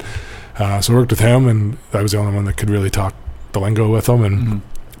back then, so I worked with him, and I was the only one that could really talk the lingo with him, and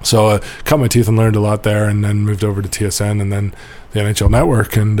so cut my teeth and learned a lot there, and then moved over to TSN and then the NHL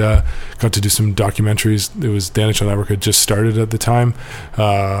Network, and got to do some documentaries. It was the NHL Network had just started at the time,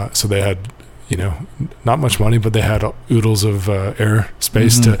 so they had not much money, but they had oodles of air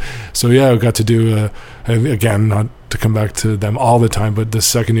space so yeah, I got to do again, not to come back to them all the time, but the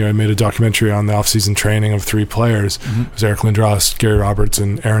second year I made a documentary on the off-season training of three players. It was Eric Lindros, Gary Roberts,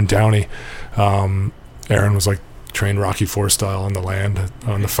 and Aaron Downey. Aaron was like trained Rocky IV style on the land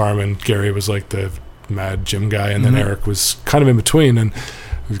on the farm, and Gary was like the mad gym guy, and then Eric was kind of in between, and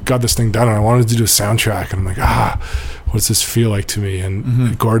we got this thing done, and I wanted to do a soundtrack, and I'm like, what's this feel like to me?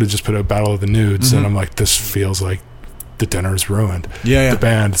 And Gord had just put out Battle of the Nudes, and I'm like, this feels like The Dinner's Ruined, the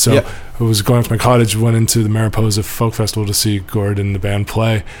band. So I was going up to my cottage, went into the Mariposa Folk Festival to see Gord and the band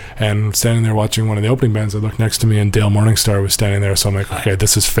play, and standing there watching one of the opening bands, I looked next to me, and Dale Morningstar was standing there, so I'm like, okay,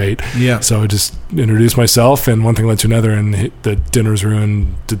 this is fate. So I just introduced myself, and one thing led to another, and The Dinner's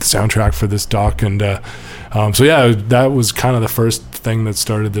Ruined did the soundtrack for this doc, and so yeah, that was kind of the first thing that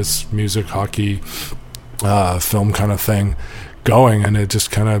started this music, hockey, film kind of thing going, and it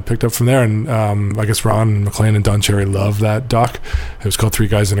just kind of picked up from there. And I guess Ron McLean and Don Cherry loved that doc. It was called Three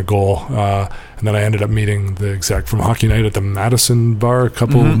Guys in a Goal, and then I ended up meeting the exec from Hockey Night at the Madison bar a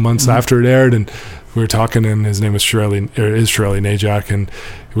couple months after it aired, and we were talking, and his name was Shirley Najak, and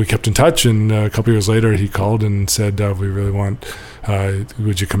we kept in touch, and a couple years later he called and said, we really want,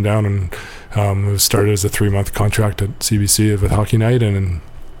 would you come down? And it was started as a 3-month contract at CBC with Hockey Night, and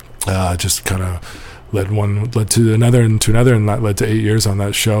just kind of led to another, and that led to 8 years on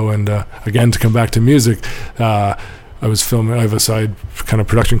that show. And again, to come back to music, I was filming, I have a side kind of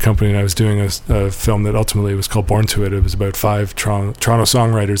production company, and I was doing a film that ultimately was called Born to It. It was about 5 Toronto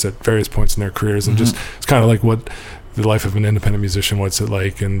songwriters at various points in their careers, and just, it's kind of like what the life of an independent musician, what's it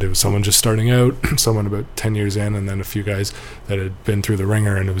like? And it was someone just starting out, someone about 10 years in, and then a few guys that had been through the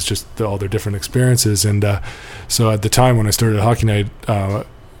ringer, and it was just all their different experiences. And so at the time when I started Hockey Night,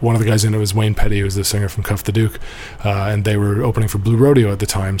 one of the guys in it was Wayne Petty, who was the singer from Cuff the Duke, and they were opening for Blue Rodeo at the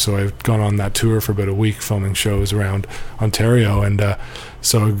time, so I've gone on that tour for about a week filming shows around Ontario, and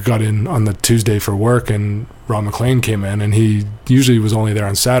so I got in on the Tuesday for work, and Ron McLean came in, and he usually was only there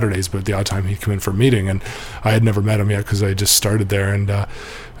on Saturdays, but the odd time he'd come in for a meeting, and I had never met him yet because I just started there, and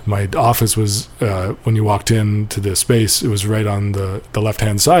my office was, when you walked into the space, it was right on the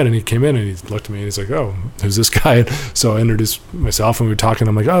left-hand side, and he came in and he looked at me and he's like, oh, who's this guy? And so I introduced myself, and we were talking.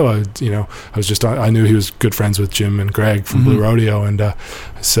 I'm like, I knew he was good friends with Jim and Greg from Blue Rodeo, and I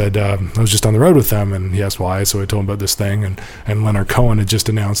said, I was just on the road with them, and he asked why, so I told him about this thing, and Leonard Cohen had just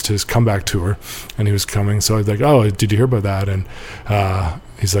announced his comeback tour, and he was coming, so I was like, oh, did you hear about that? And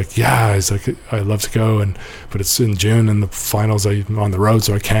he's like, yeah. He's like, I'd love to go, but it's in June, and the finals, I'm on the road,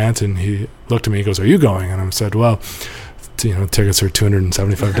 so I can't. And he looked at me, he goes, are you going? And I said, well, tickets are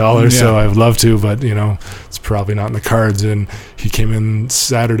 $275, so I would love to, but it's probably not in the cards. And he came in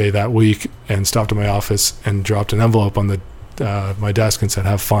Saturday that week and stopped at my office and dropped an envelope on my desk and said,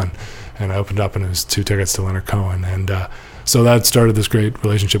 have fun. And I opened up, and it was 2 tickets to Leonard Cohen. And so that started this great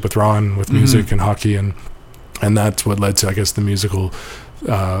relationship with Ron, with music and hockey, and that's what led to, I guess, the musical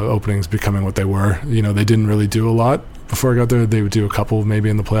openings becoming what they were. They didn't really do a lot before I got there. They would do a couple maybe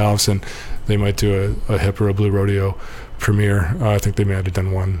in the playoffs, and they might do a hip or a Blue Rodeo premiere. I think they might have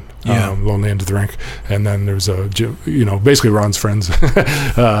done one, Lonely End of the Rink, and then there was basically Ron's friends.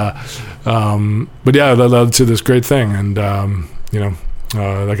 But yeah, that led to this great thing, and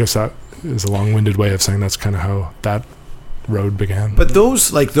I guess that is a long-winded way of saying that's kind of how that road began. But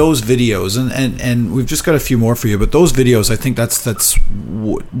those videos, and we've just got a few more for you, but those videos, I think that's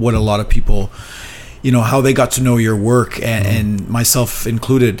what a lot of people, how they got to know your work, and myself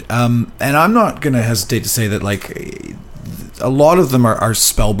included, and I'm not gonna hesitate to say that a lot of them are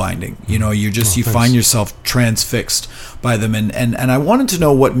spellbinding. You find yourself transfixed by them, and I wanted to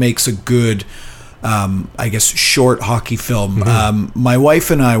know what makes a good I guess short hockey film. My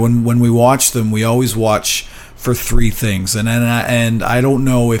wife and I, when we watch them, we always watch for 3 things, and I don't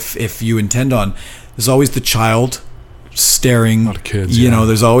know if you intend on. There's always the child staring. A lot of kids,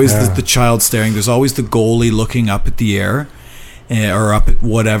 There's always the child staring. There's always the goalie looking up at the air, or up at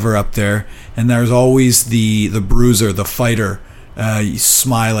whatever up there, and there's always the bruiser, the fighter,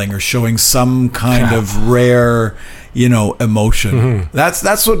 smiling or showing some kind of rare, emotion. Mm-hmm.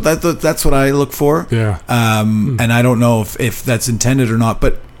 That's what I look for. Yeah. And I don't know if that's intended or not,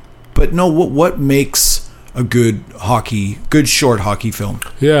 but no, what makes a good short hockey film?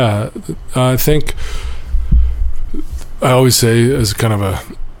 Yeah, I think I always say, as kind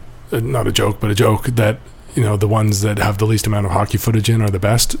of not a joke, but a joke, that the ones that have the least amount of hockey footage in are the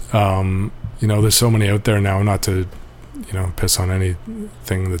best. There's so many out there now, not to piss on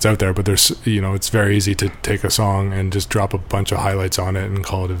anything that's out there, but there's it's very easy to take a song and just drop a bunch of highlights on it and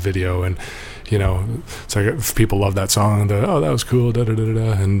call it a video, and it's like, if people love that song, that was cool, da da da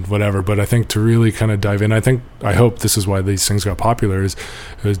da, and whatever. But I think to really kind of dive in, I hope this is why these things got popular, it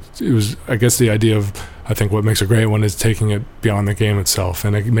was I guess the idea of, I think what makes a great one is taking it beyond the game itself,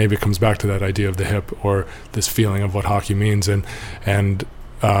 and maybe it comes back to that idea of the hip, or this feeling of what hockey means, and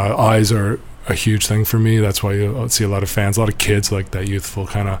eyes are a huge thing for me. That's why you see a lot of fans, a lot of kids, like that youthful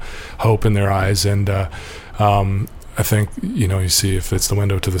kind of hope in their eyes, and I think you see, if it's the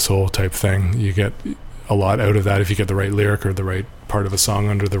window to the soul type thing, you get a lot out of that if you get the right lyric or the right part of a song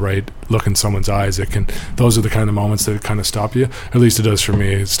under the right look in someone's eyes. Those are the kind of moments that kind of stop you. At least it does for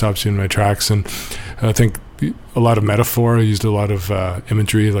me. It stops you in my tracks. And I think a lot of metaphor. I used a lot of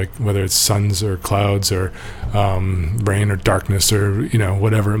imagery, like whether it's suns or clouds or rain or darkness or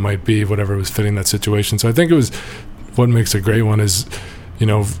whatever it might be, whatever was fitting that situation. So I think it was, what makes a great one is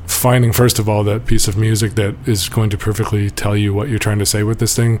finding, first of all, that piece of music that is going to perfectly tell you what you're trying to say with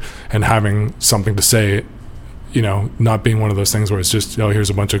this thing, and having something to say, not being one of those things where it's just, here's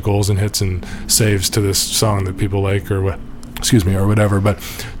a bunch of goals and hits and saves to this song that people like, or whatever, but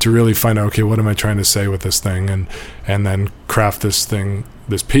to really find out, okay, what am I trying to say with this thing, and then craft this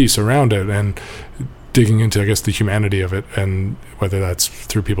piece around it, and digging into, I guess, the humanity of it, and whether that's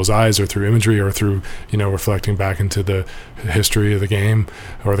through people's eyes or through imagery or through, reflecting back into the history of the game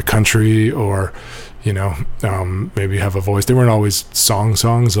or the country, or, maybe have a voice. They weren't always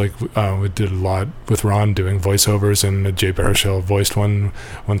songs. Like we did a lot with Ron doing voiceovers, and Jay Baruchel voiced one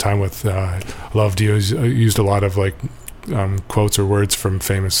time with Loved You. Used a lot of like quotes or words from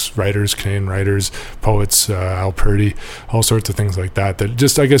famous writers, Canadian writers, poets, Al Purdy, all sorts of things like that. That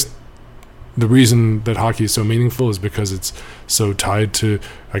just, I guess, the reason that hockey is so meaningful is because it's so tied to,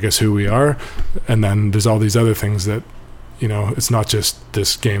 I guess, who we are. And then there's all these other things that, it's not just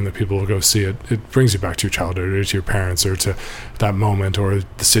this game that people will go see. It brings you back to your childhood, or to your parents, or to that moment, or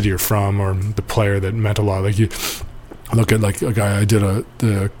the city you're from, or the player that meant a lot. Like, you look at like a guy, I did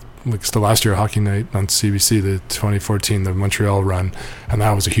the last year Hockey Night on CBC, the 2014, the Montreal run, and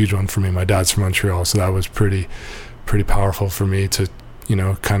that was a huge one for me. My dad's from Montreal, so that was pretty powerful for me to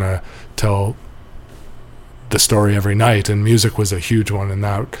kind of tell the story every night, and music was a huge one. And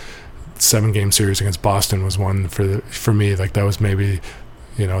that 7-game series against Boston was one for me. Like, that was maybe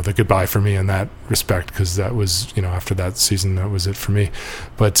the goodbye for me in that respect, because that was after that season, that was it for me.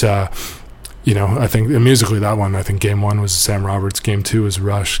 But I think musically, that one, I think Game 1 was Sam Roberts, Game 2 was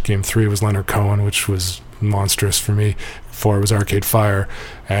Rush, Game 3 was Leonard Cohen, which was monstrous for me. 4 was Arcade Fire,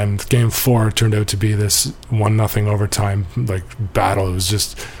 and Game 4 turned out to be this 1-0 overtime like battle. It was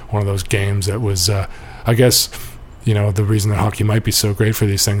just one of those games that was I guess the reason that hockey might be so great for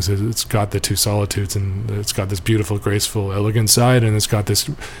these things is it's got the two solitudes, and it's got this beautiful, graceful, elegant side, and it's got this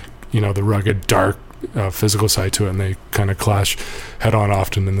the rugged, dark, physical side to it, and they kind of clash head on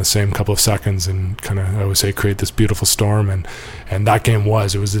often in the same couple of seconds, and kind of, I always say, create this beautiful storm. And that game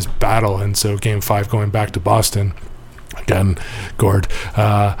was this battle. And so Game 5, going back to Boston again, Gord,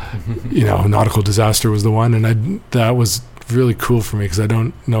 Nautical Disaster was the one, and that was really cool for me, because I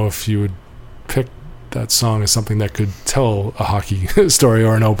don't know if you would pick that song as something that could tell a hockey story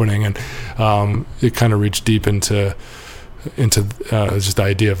or an opening, and it kind of reached deep into just the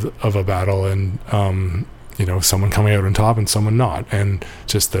idea of a battle, and someone coming out on top and someone not, and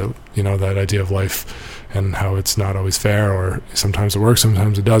just the that idea of life and how it's not always fair, or sometimes it works,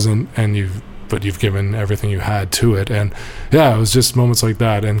 sometimes it doesn't, and you've given everything you had to it. And it was just moments like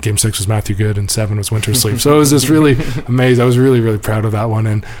that. And Game 6 was Matthew Good, and 7 was Winter Sleep. So it was just really amazing. I was really, really proud of that one,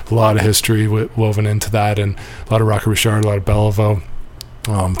 and a lot of history woven into that, and a lot of Rocket Richard, a lot of Bellevaux,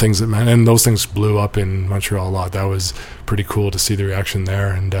 things that, and those things blew up in Montreal a lot. That was pretty cool to see the reaction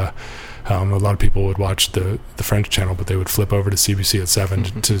there. And a lot of people would watch the French channel, but they would flip over to CBC at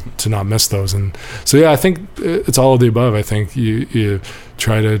 7 to not miss those. And so, yeah, I think it's all of the above. I think you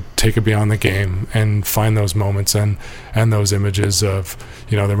try to take it beyond the game and find those moments and those images of,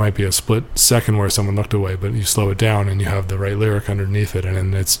 there might be a split second where someone looked away, but you slow it down and you have the right lyric underneath it,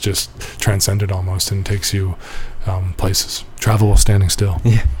 and it's just transcended almost and takes you places. Travel while standing still.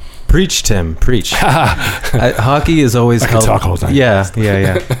 Yeah. Preach, Tim. Preach. Hockey is always. I can talk all the time.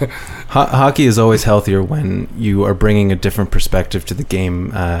 Yeah. Hockey is always healthier when you are bringing a different perspective to the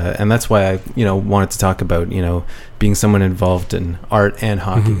game, and that's why I, wanted to talk about, being someone involved in art and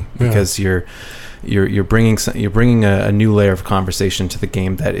hockey, because you're bringing a new layer of conversation to the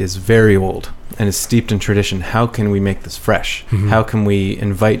game that is very old and is steeped in tradition. How can we make this fresh? How can we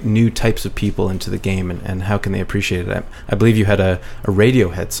invite new types of people into the game, and how can they appreciate it? I believe you had a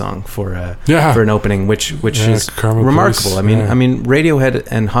Radiohead song for an opening, which is Karma remarkable. Police. I mean, Radiohead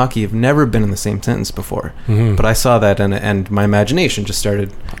and hockey have never been in the same sentence before. But I saw that, and my imagination just started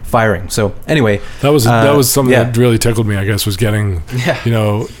firing. So anyway, that was something that really tickled me, I guess, was getting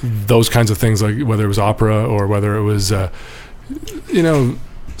those kinds of things, like whether it was opera or whether it was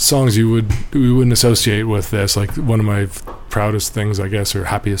songs we wouldn't associate with this. Like, one of my proudest things, I guess, or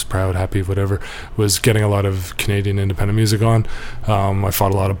happiest, proud, happy, whatever, was getting a lot of Canadian independent music on. I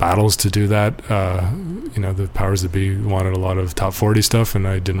fought a lot of battles to do that. The powers that be wanted a lot of top 40 stuff, and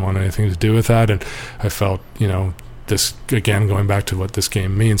I didn't want anything to do with that. And I felt, this, again, going back to what this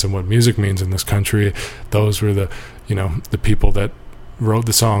game means and what music means in this country, those were the people that wrote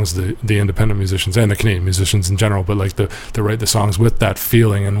the songs, the independent musicians and the Canadian musicians in general, but like they write the songs with that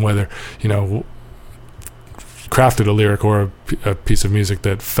feeling, and whether crafted a lyric or a piece of music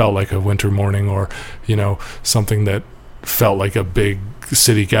that felt like a winter morning, or something that felt like a big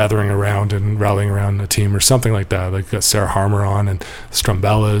city gathering around and rallying around a team or something like that. Like Sarah Harmer on, and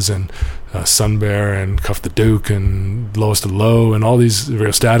Strumbellas, and Sun Bear, and Cuff the Duke, and Lowest of Low, and all these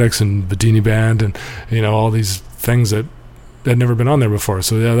Rheostatics, and Bedini Band, and all these things that had never been on there before.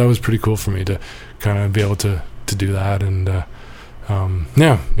 So yeah, that was pretty cool for me to kind of be able to do that. And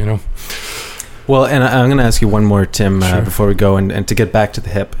well, and I'm going to ask you one more, Tim, sure, before we go, and to get back to the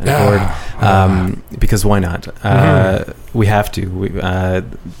hip and board, because why not? We have to.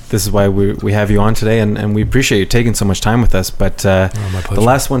 This is why we have you on today, and we appreciate you taking so much time with us. But my pleasure. The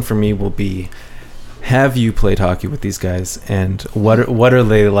last one for me will be: have you played hockey with these guys, and what are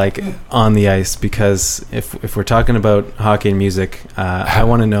they like on the ice? Because if we're talking about hockey and music, I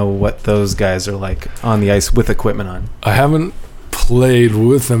want to know what those guys are like on the ice with equipment on. I haven't played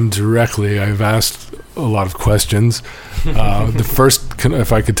with them directly. I've asked a lot of questions.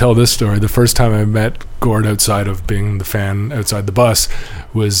 If I could tell this story, the first time I met Gord outside of being the fan outside the bus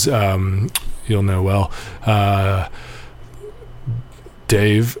was, you'll know well,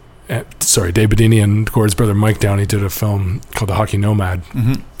 Dave Bedini and Gord's brother Mike Downey did a film called The Hockey Nomad,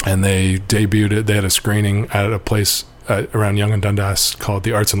 and they debuted it. They had a screening at a place around Yonge and Dundas called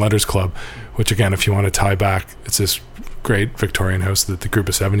the Arts and Letters Club, which, again, if you want to tie back, it's this great Victorian house that the group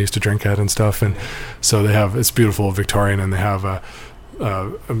of 7 used to drink at and stuff. And so it's beautiful Victorian, and they have a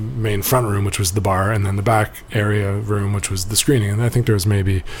main front room, which was the bar, and then the back area room, which was the screening. And I think there was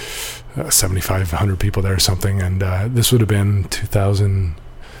maybe 7,500 people there or something. And this would have been 2000,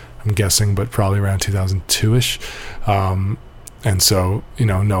 I'm guessing, but probably around 2002-ish. And so,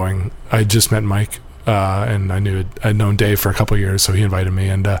 knowing I just met Mike, and I'd known Dave for a couple of years, so he invited me,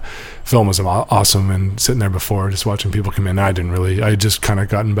 and film was awesome. And sitting there before, just watching people come in, I had just kind of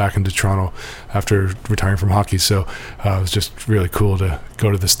gotten back into Toronto after retiring from hockey, so it was just really cool to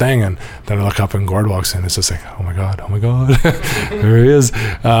go to this thing. And then I look up and Gord walks in. It's just like, oh my god there he is.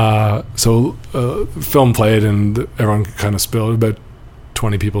 So film played, and everyone kind of spilled. About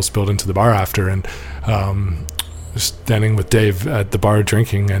 20 people spilled into the bar after, and standing with Dave at the bar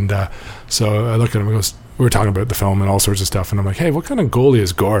drinking. And so I look at him and goes, we were talking about the film and all sorts of stuff, and I'm like, hey, what kind of goalie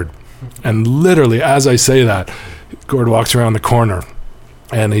is Gord? And literally as I say that, Gord walks around the corner,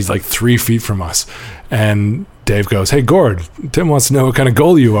 and he's like 3 feet from us, and Dave goes, hey Gord, Tim wants to know what kind of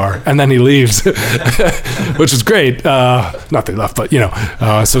goalie you are. And then he leaves, which is great. Not that he left, but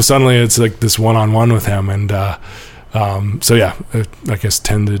so suddenly it's like this one-on-one with him. And so yeah, I guess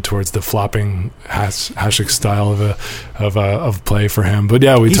tended towards the flopping Hasek style of play for him. But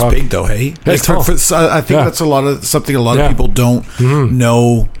yeah, he's big though, hey. I think that's something a lot of people don't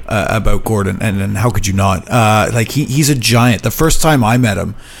know about Gordon, and how could you not? He's a giant. The first time I met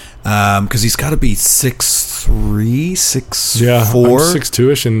him, because he's got to be 6'3", 6'4". Yeah, I'm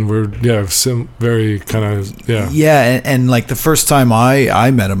 6'2"ish, and we're very kind of and like the first time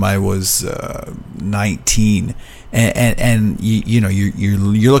I met him, I was 19. and you know, you're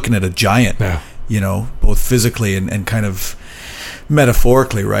looking at a giant, you know, both physically and kind of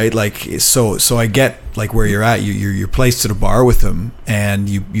metaphorically, right? Like, so I get like where you're at. You're placed at a bar with him, and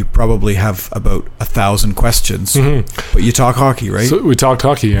you probably have about 1,000 questions, but you talk hockey, right? So we talked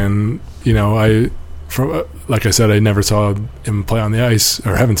hockey, and you know, like I said, I never saw him play on the ice,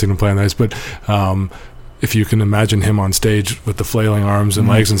 or haven't seen him play on the ice, but if you can imagine him on stage with the flailing arms and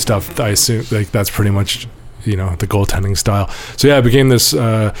legs and stuff, I assume like that's pretty much, you know, the goaltending style. So yeah, it became this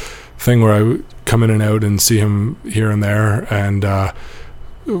thing where I would come in and out and see him here and there. And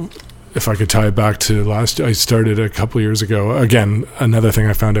if I could tie it back to I started a couple years ago. Again, another thing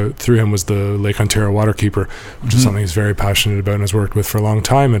I found out through him was the Lake Ontario Waterkeeper, which is something he's very passionate about and has worked with for a long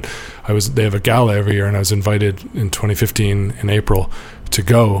time. And they have a gala every year, and I was invited in 2015 in April to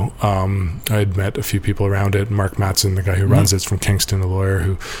go. I had met a few people around it. Mark Matson, the guy who runs it's from Kingston, a lawyer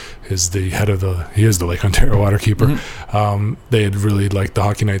who is the head of he is the Lake Ontario Waterkeeper. They had really liked the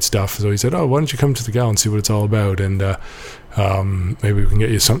hockey night stuff, so he said, "Oh, why don't you come to the gala and see what it's all about?" And maybe we can get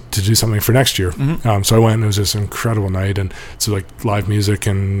you to do something for next year. So I went, and it was just an incredible night, and it's like live music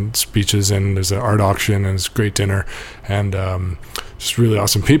and speeches, and there's an art auction, and it's a great dinner, and just really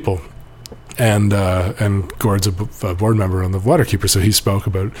awesome people. And Gord's a board member on the Waterkeeper, so he spoke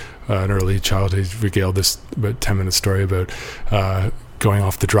about an early childhood. He regaled this about 10-minute story about going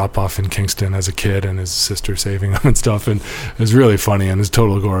off the drop-off in Kingston as a kid and his sister saving him and stuff, and it was really funny. And his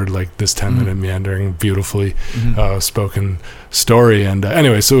total Gord, like this 10-minute meandering, beautifully spoken story. And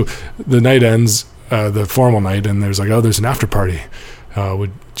anyway, so the night ends, the formal night, and there's like, oh, there's an after party.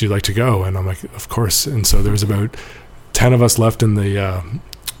 Would you like to go? And I'm like, of course. And so there was about 10 of us left in the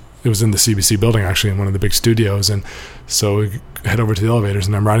it was in the CBC building, actually, in one of the big studios. And so we head over to the elevators,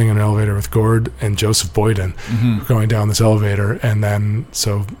 and I'm riding in an elevator with Gord and Joseph Boyden. We're going down this elevator, and then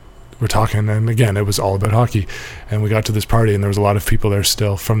so we're talking, and again, it was all about hockey. And we got to this party, and there was a lot of people there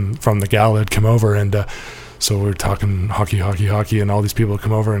still from the gala had come over, and so we're talking hockey, and all these people would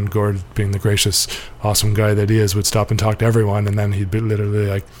come over, and Gord, being the gracious, awesome guy that he is, would stop and talk to everyone, and then he'd be literally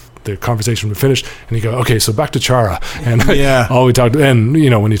like, the conversation would finish, and he'd go, okay, so back to Chara. And all we talked, and you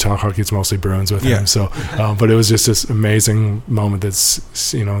know, when you talk hockey, it's mostly Bruins with him. So, but it was just this amazing moment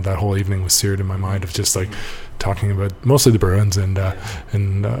that's, you know, that whole evening was seared in my mind of just like talking about mostly the Bruins and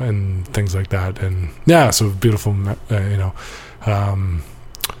things like that. And yeah, so beautiful, you know,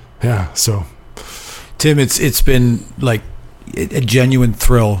 so. Tim, it's been like a genuine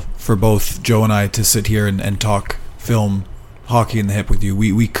thrill for both Joe and I to sit here and talk film, hockey in the hip with you.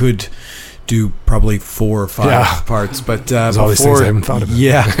 We could do probably 4 or 5 parts, but there's all these things I haven't thought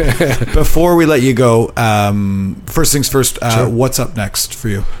about. Before we let you go, first things first, what's up next for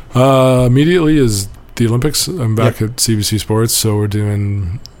you? Immediately is the Olympics. I'm back at CBC Sports, so we're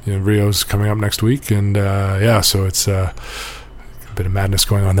doing, you know, Rio's coming up next week, and so it's a bit of madness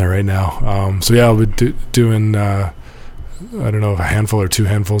going on there right now. So yeah, I'll be doing I don't know, a handful or 2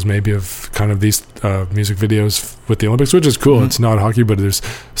 handfuls maybe of kind of these music videos with the Olympics, which is cool. It's not hockey, but there's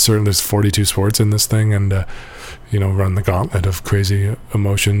 42 sports in this thing, and you know, run the gauntlet of crazy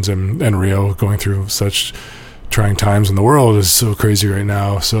emotions, and Rio going through such trying times, and the world is so crazy right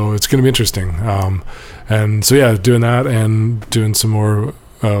now, so it's going to be interesting. And so yeah, doing that and doing some more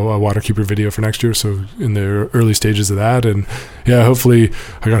a Waterkeeper video for next year, so in the early stages of that. And yeah, hopefully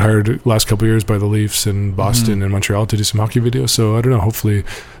I got hired last couple of years by the Leafs in Boston and Montreal to do some hockey videos, so I don't know, hopefully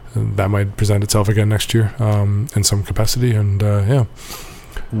that might present itself again next year in some capacity. And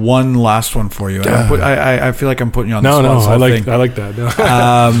one last one for you. I feel like I'm putting you on the spot. I like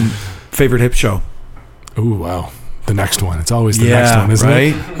that. Favorite hip show? Ooh, wow, the next one. It's always the next one, isn't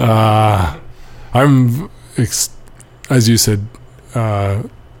it? As you said,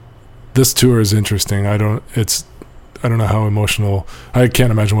 this tour is interesting. I don't know how emotional. I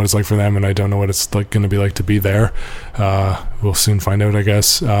can't imagine what it's like for them, and I don't know what it's like going to be like to be there. We'll soon find out, I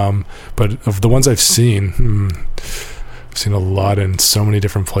guess. But of the ones I've seen, I've seen a lot in so many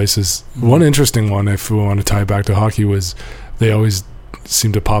different places. One interesting one, if we want to tie it back to hockey, was they always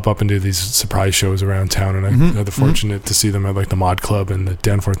seem to pop up and do these surprise shows around town, and I had the fortunate to see them at like the Mod Club and the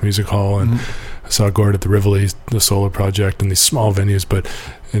Danforth Music Hall, and I saw Gord at the Rivoli, the Solar Project, and these small venues. But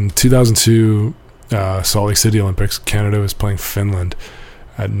in 2002 Salt Lake City Olympics, Canada was playing Finland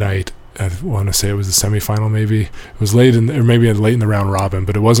at night, I want to say it was the semifinal. Maybe it was late in the round robin,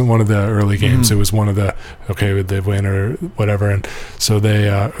 but it wasn't one of the early games. It was one of the they win or whatever, and so they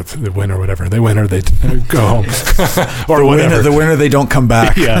win or whatever. They win or they go home or whatever. The winner they don't come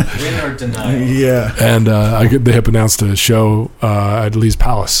back. Yeah, Win or denial. Yeah, and they have announced a show at Lee's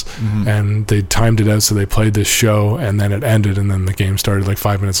Palace, and they timed it out so they played this show, and then it ended, and then the game started like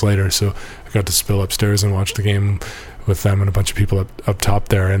 5 minutes later. So I got to spill upstairs and watch the game with them and a bunch of people up top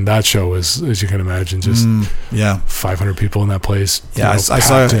there, and that show was, as you can imagine, just 500 people in that place. Yeah, I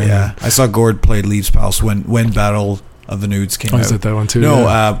saw Gord play Leaves Palace when Battle of the Nudes came out. Is it that one too?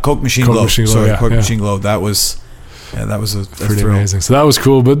 No, Coke Machine Glow. Coke Machine Glow. That was a pretty thrill. amazing. So that was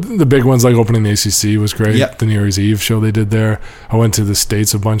cool. But the big ones like opening the ACC was great. Yep. The New Year's Eve show they did there. I went to the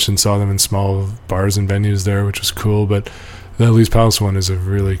States a bunch and saw them in small bars and venues there, which was cool. But the Lee's Palace one is a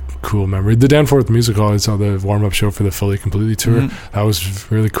really cool memory. The Danforth Music Hall, I saw the warm-up show for the Philly Completely tour. That was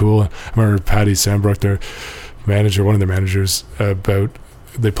really cool. I remember Patty Sambrook, their manager, one of their managers,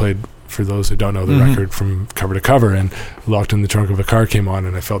 they played, for those who don't know, the record from cover to cover, and Locked in the Trunk of a Car came on,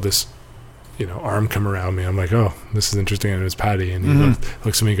 and I felt this arm come around me. I'm like, oh, this is interesting. And it was Patty, and he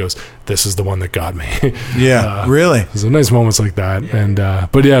looks at me and goes, this is the one that got me. Yeah, really. There's nice moments like that. And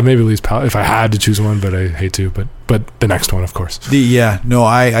but yeah, maybe Lee's Palace if I had to choose one, but I hate to. But the next one, of course.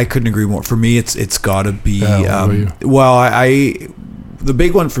 I couldn't agree more. For me, it's got to be. The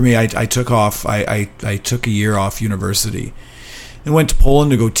big one for me, I took off. I took a year off university and went to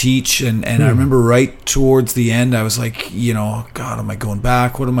Poland to go teach, and I remember right towards the end I was like, God, am I going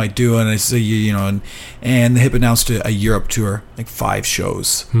back? What am I doing? I say, and the Hip announced a Europe tour, like 5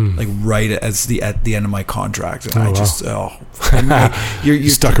 shows, like right at the end of my contract, and you're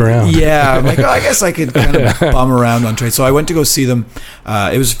stuck around. Yeah, I'm like, I guess I could kind of bum around on trade. So I went to go see them.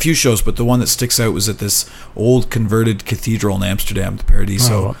 It was a few shows, but the one that sticks out was at this old converted cathedral in Amsterdam, the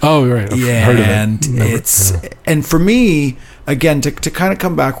Paradiso. Oh, right. I've heard of it. And and for me, again, to kind of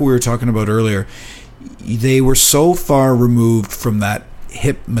come back what we were talking about earlier, they were so far removed from that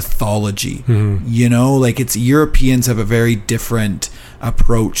hip mythology. Like Europeans have a very different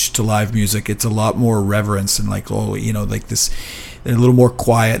approach to live music. It's a lot more reverence and like this, they're a little more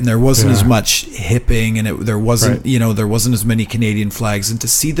quiet, and there wasn't as much hipping, and there wasn't there wasn't as many Canadian flags, and to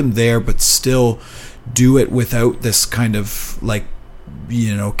see them there but still do it without this kind of like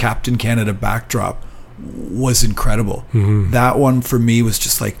Captain Canada backdrop was incredible. That one for me was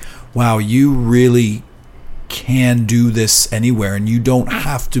just like, wow, you really can do this anywhere, and you don't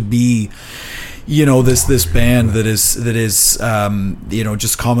have to be this band that is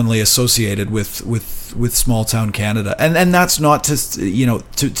just commonly associated with small town Canada, and that's not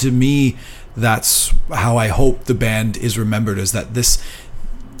to me, that's how I hope the band is remembered, is that this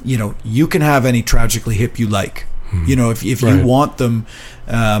you can have any Tragically Hip you like. If you want them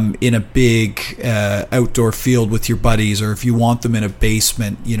in a big outdoor field with your buddies, or if you want them in a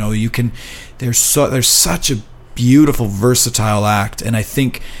basement, you can. There's such a beautiful, versatile act, and I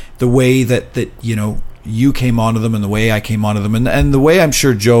think the way that you came onto them, and the way I came onto them, and the way I'm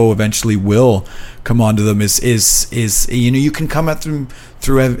sure Joe eventually will come onto them is you can come at them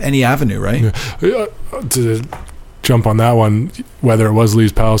through any avenue, right? Yeah. To jump on that one, whether it was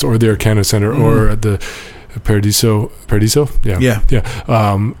Lee's Palace or the Air Canada Centre or at the Paradiso, yeah.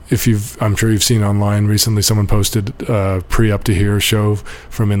 I'm sure you've seen online recently, someone posted pre Up to Here show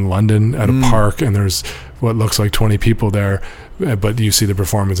from in London at a park, and there's what looks like 20 people there, but you see the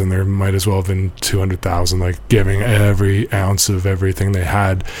performance, and there might as well have been 200,000, like giving every ounce of everything they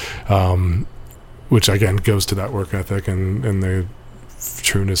had, which again goes to that work ethic and the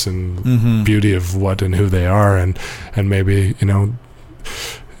trueness and beauty of what and who they are, and maybe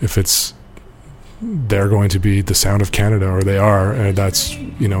if it's they're going to be the sound of Canada, or they are, and that's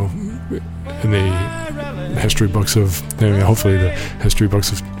in the history books of hopefully the history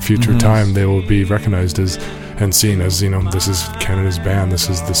books of future time, they will be recognized as and seen as this is Canada's band, this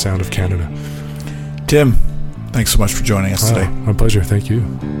is the sound of Canada. Tim, thanks so much for joining us today. My pleasure. Thank you.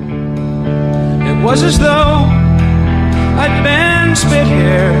 It was as though I'd been spit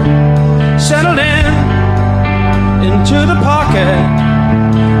here, settled into the pocket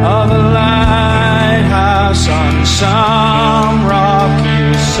of a lighthouse on some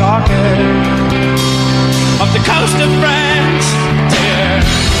rocky socket of the coast of France.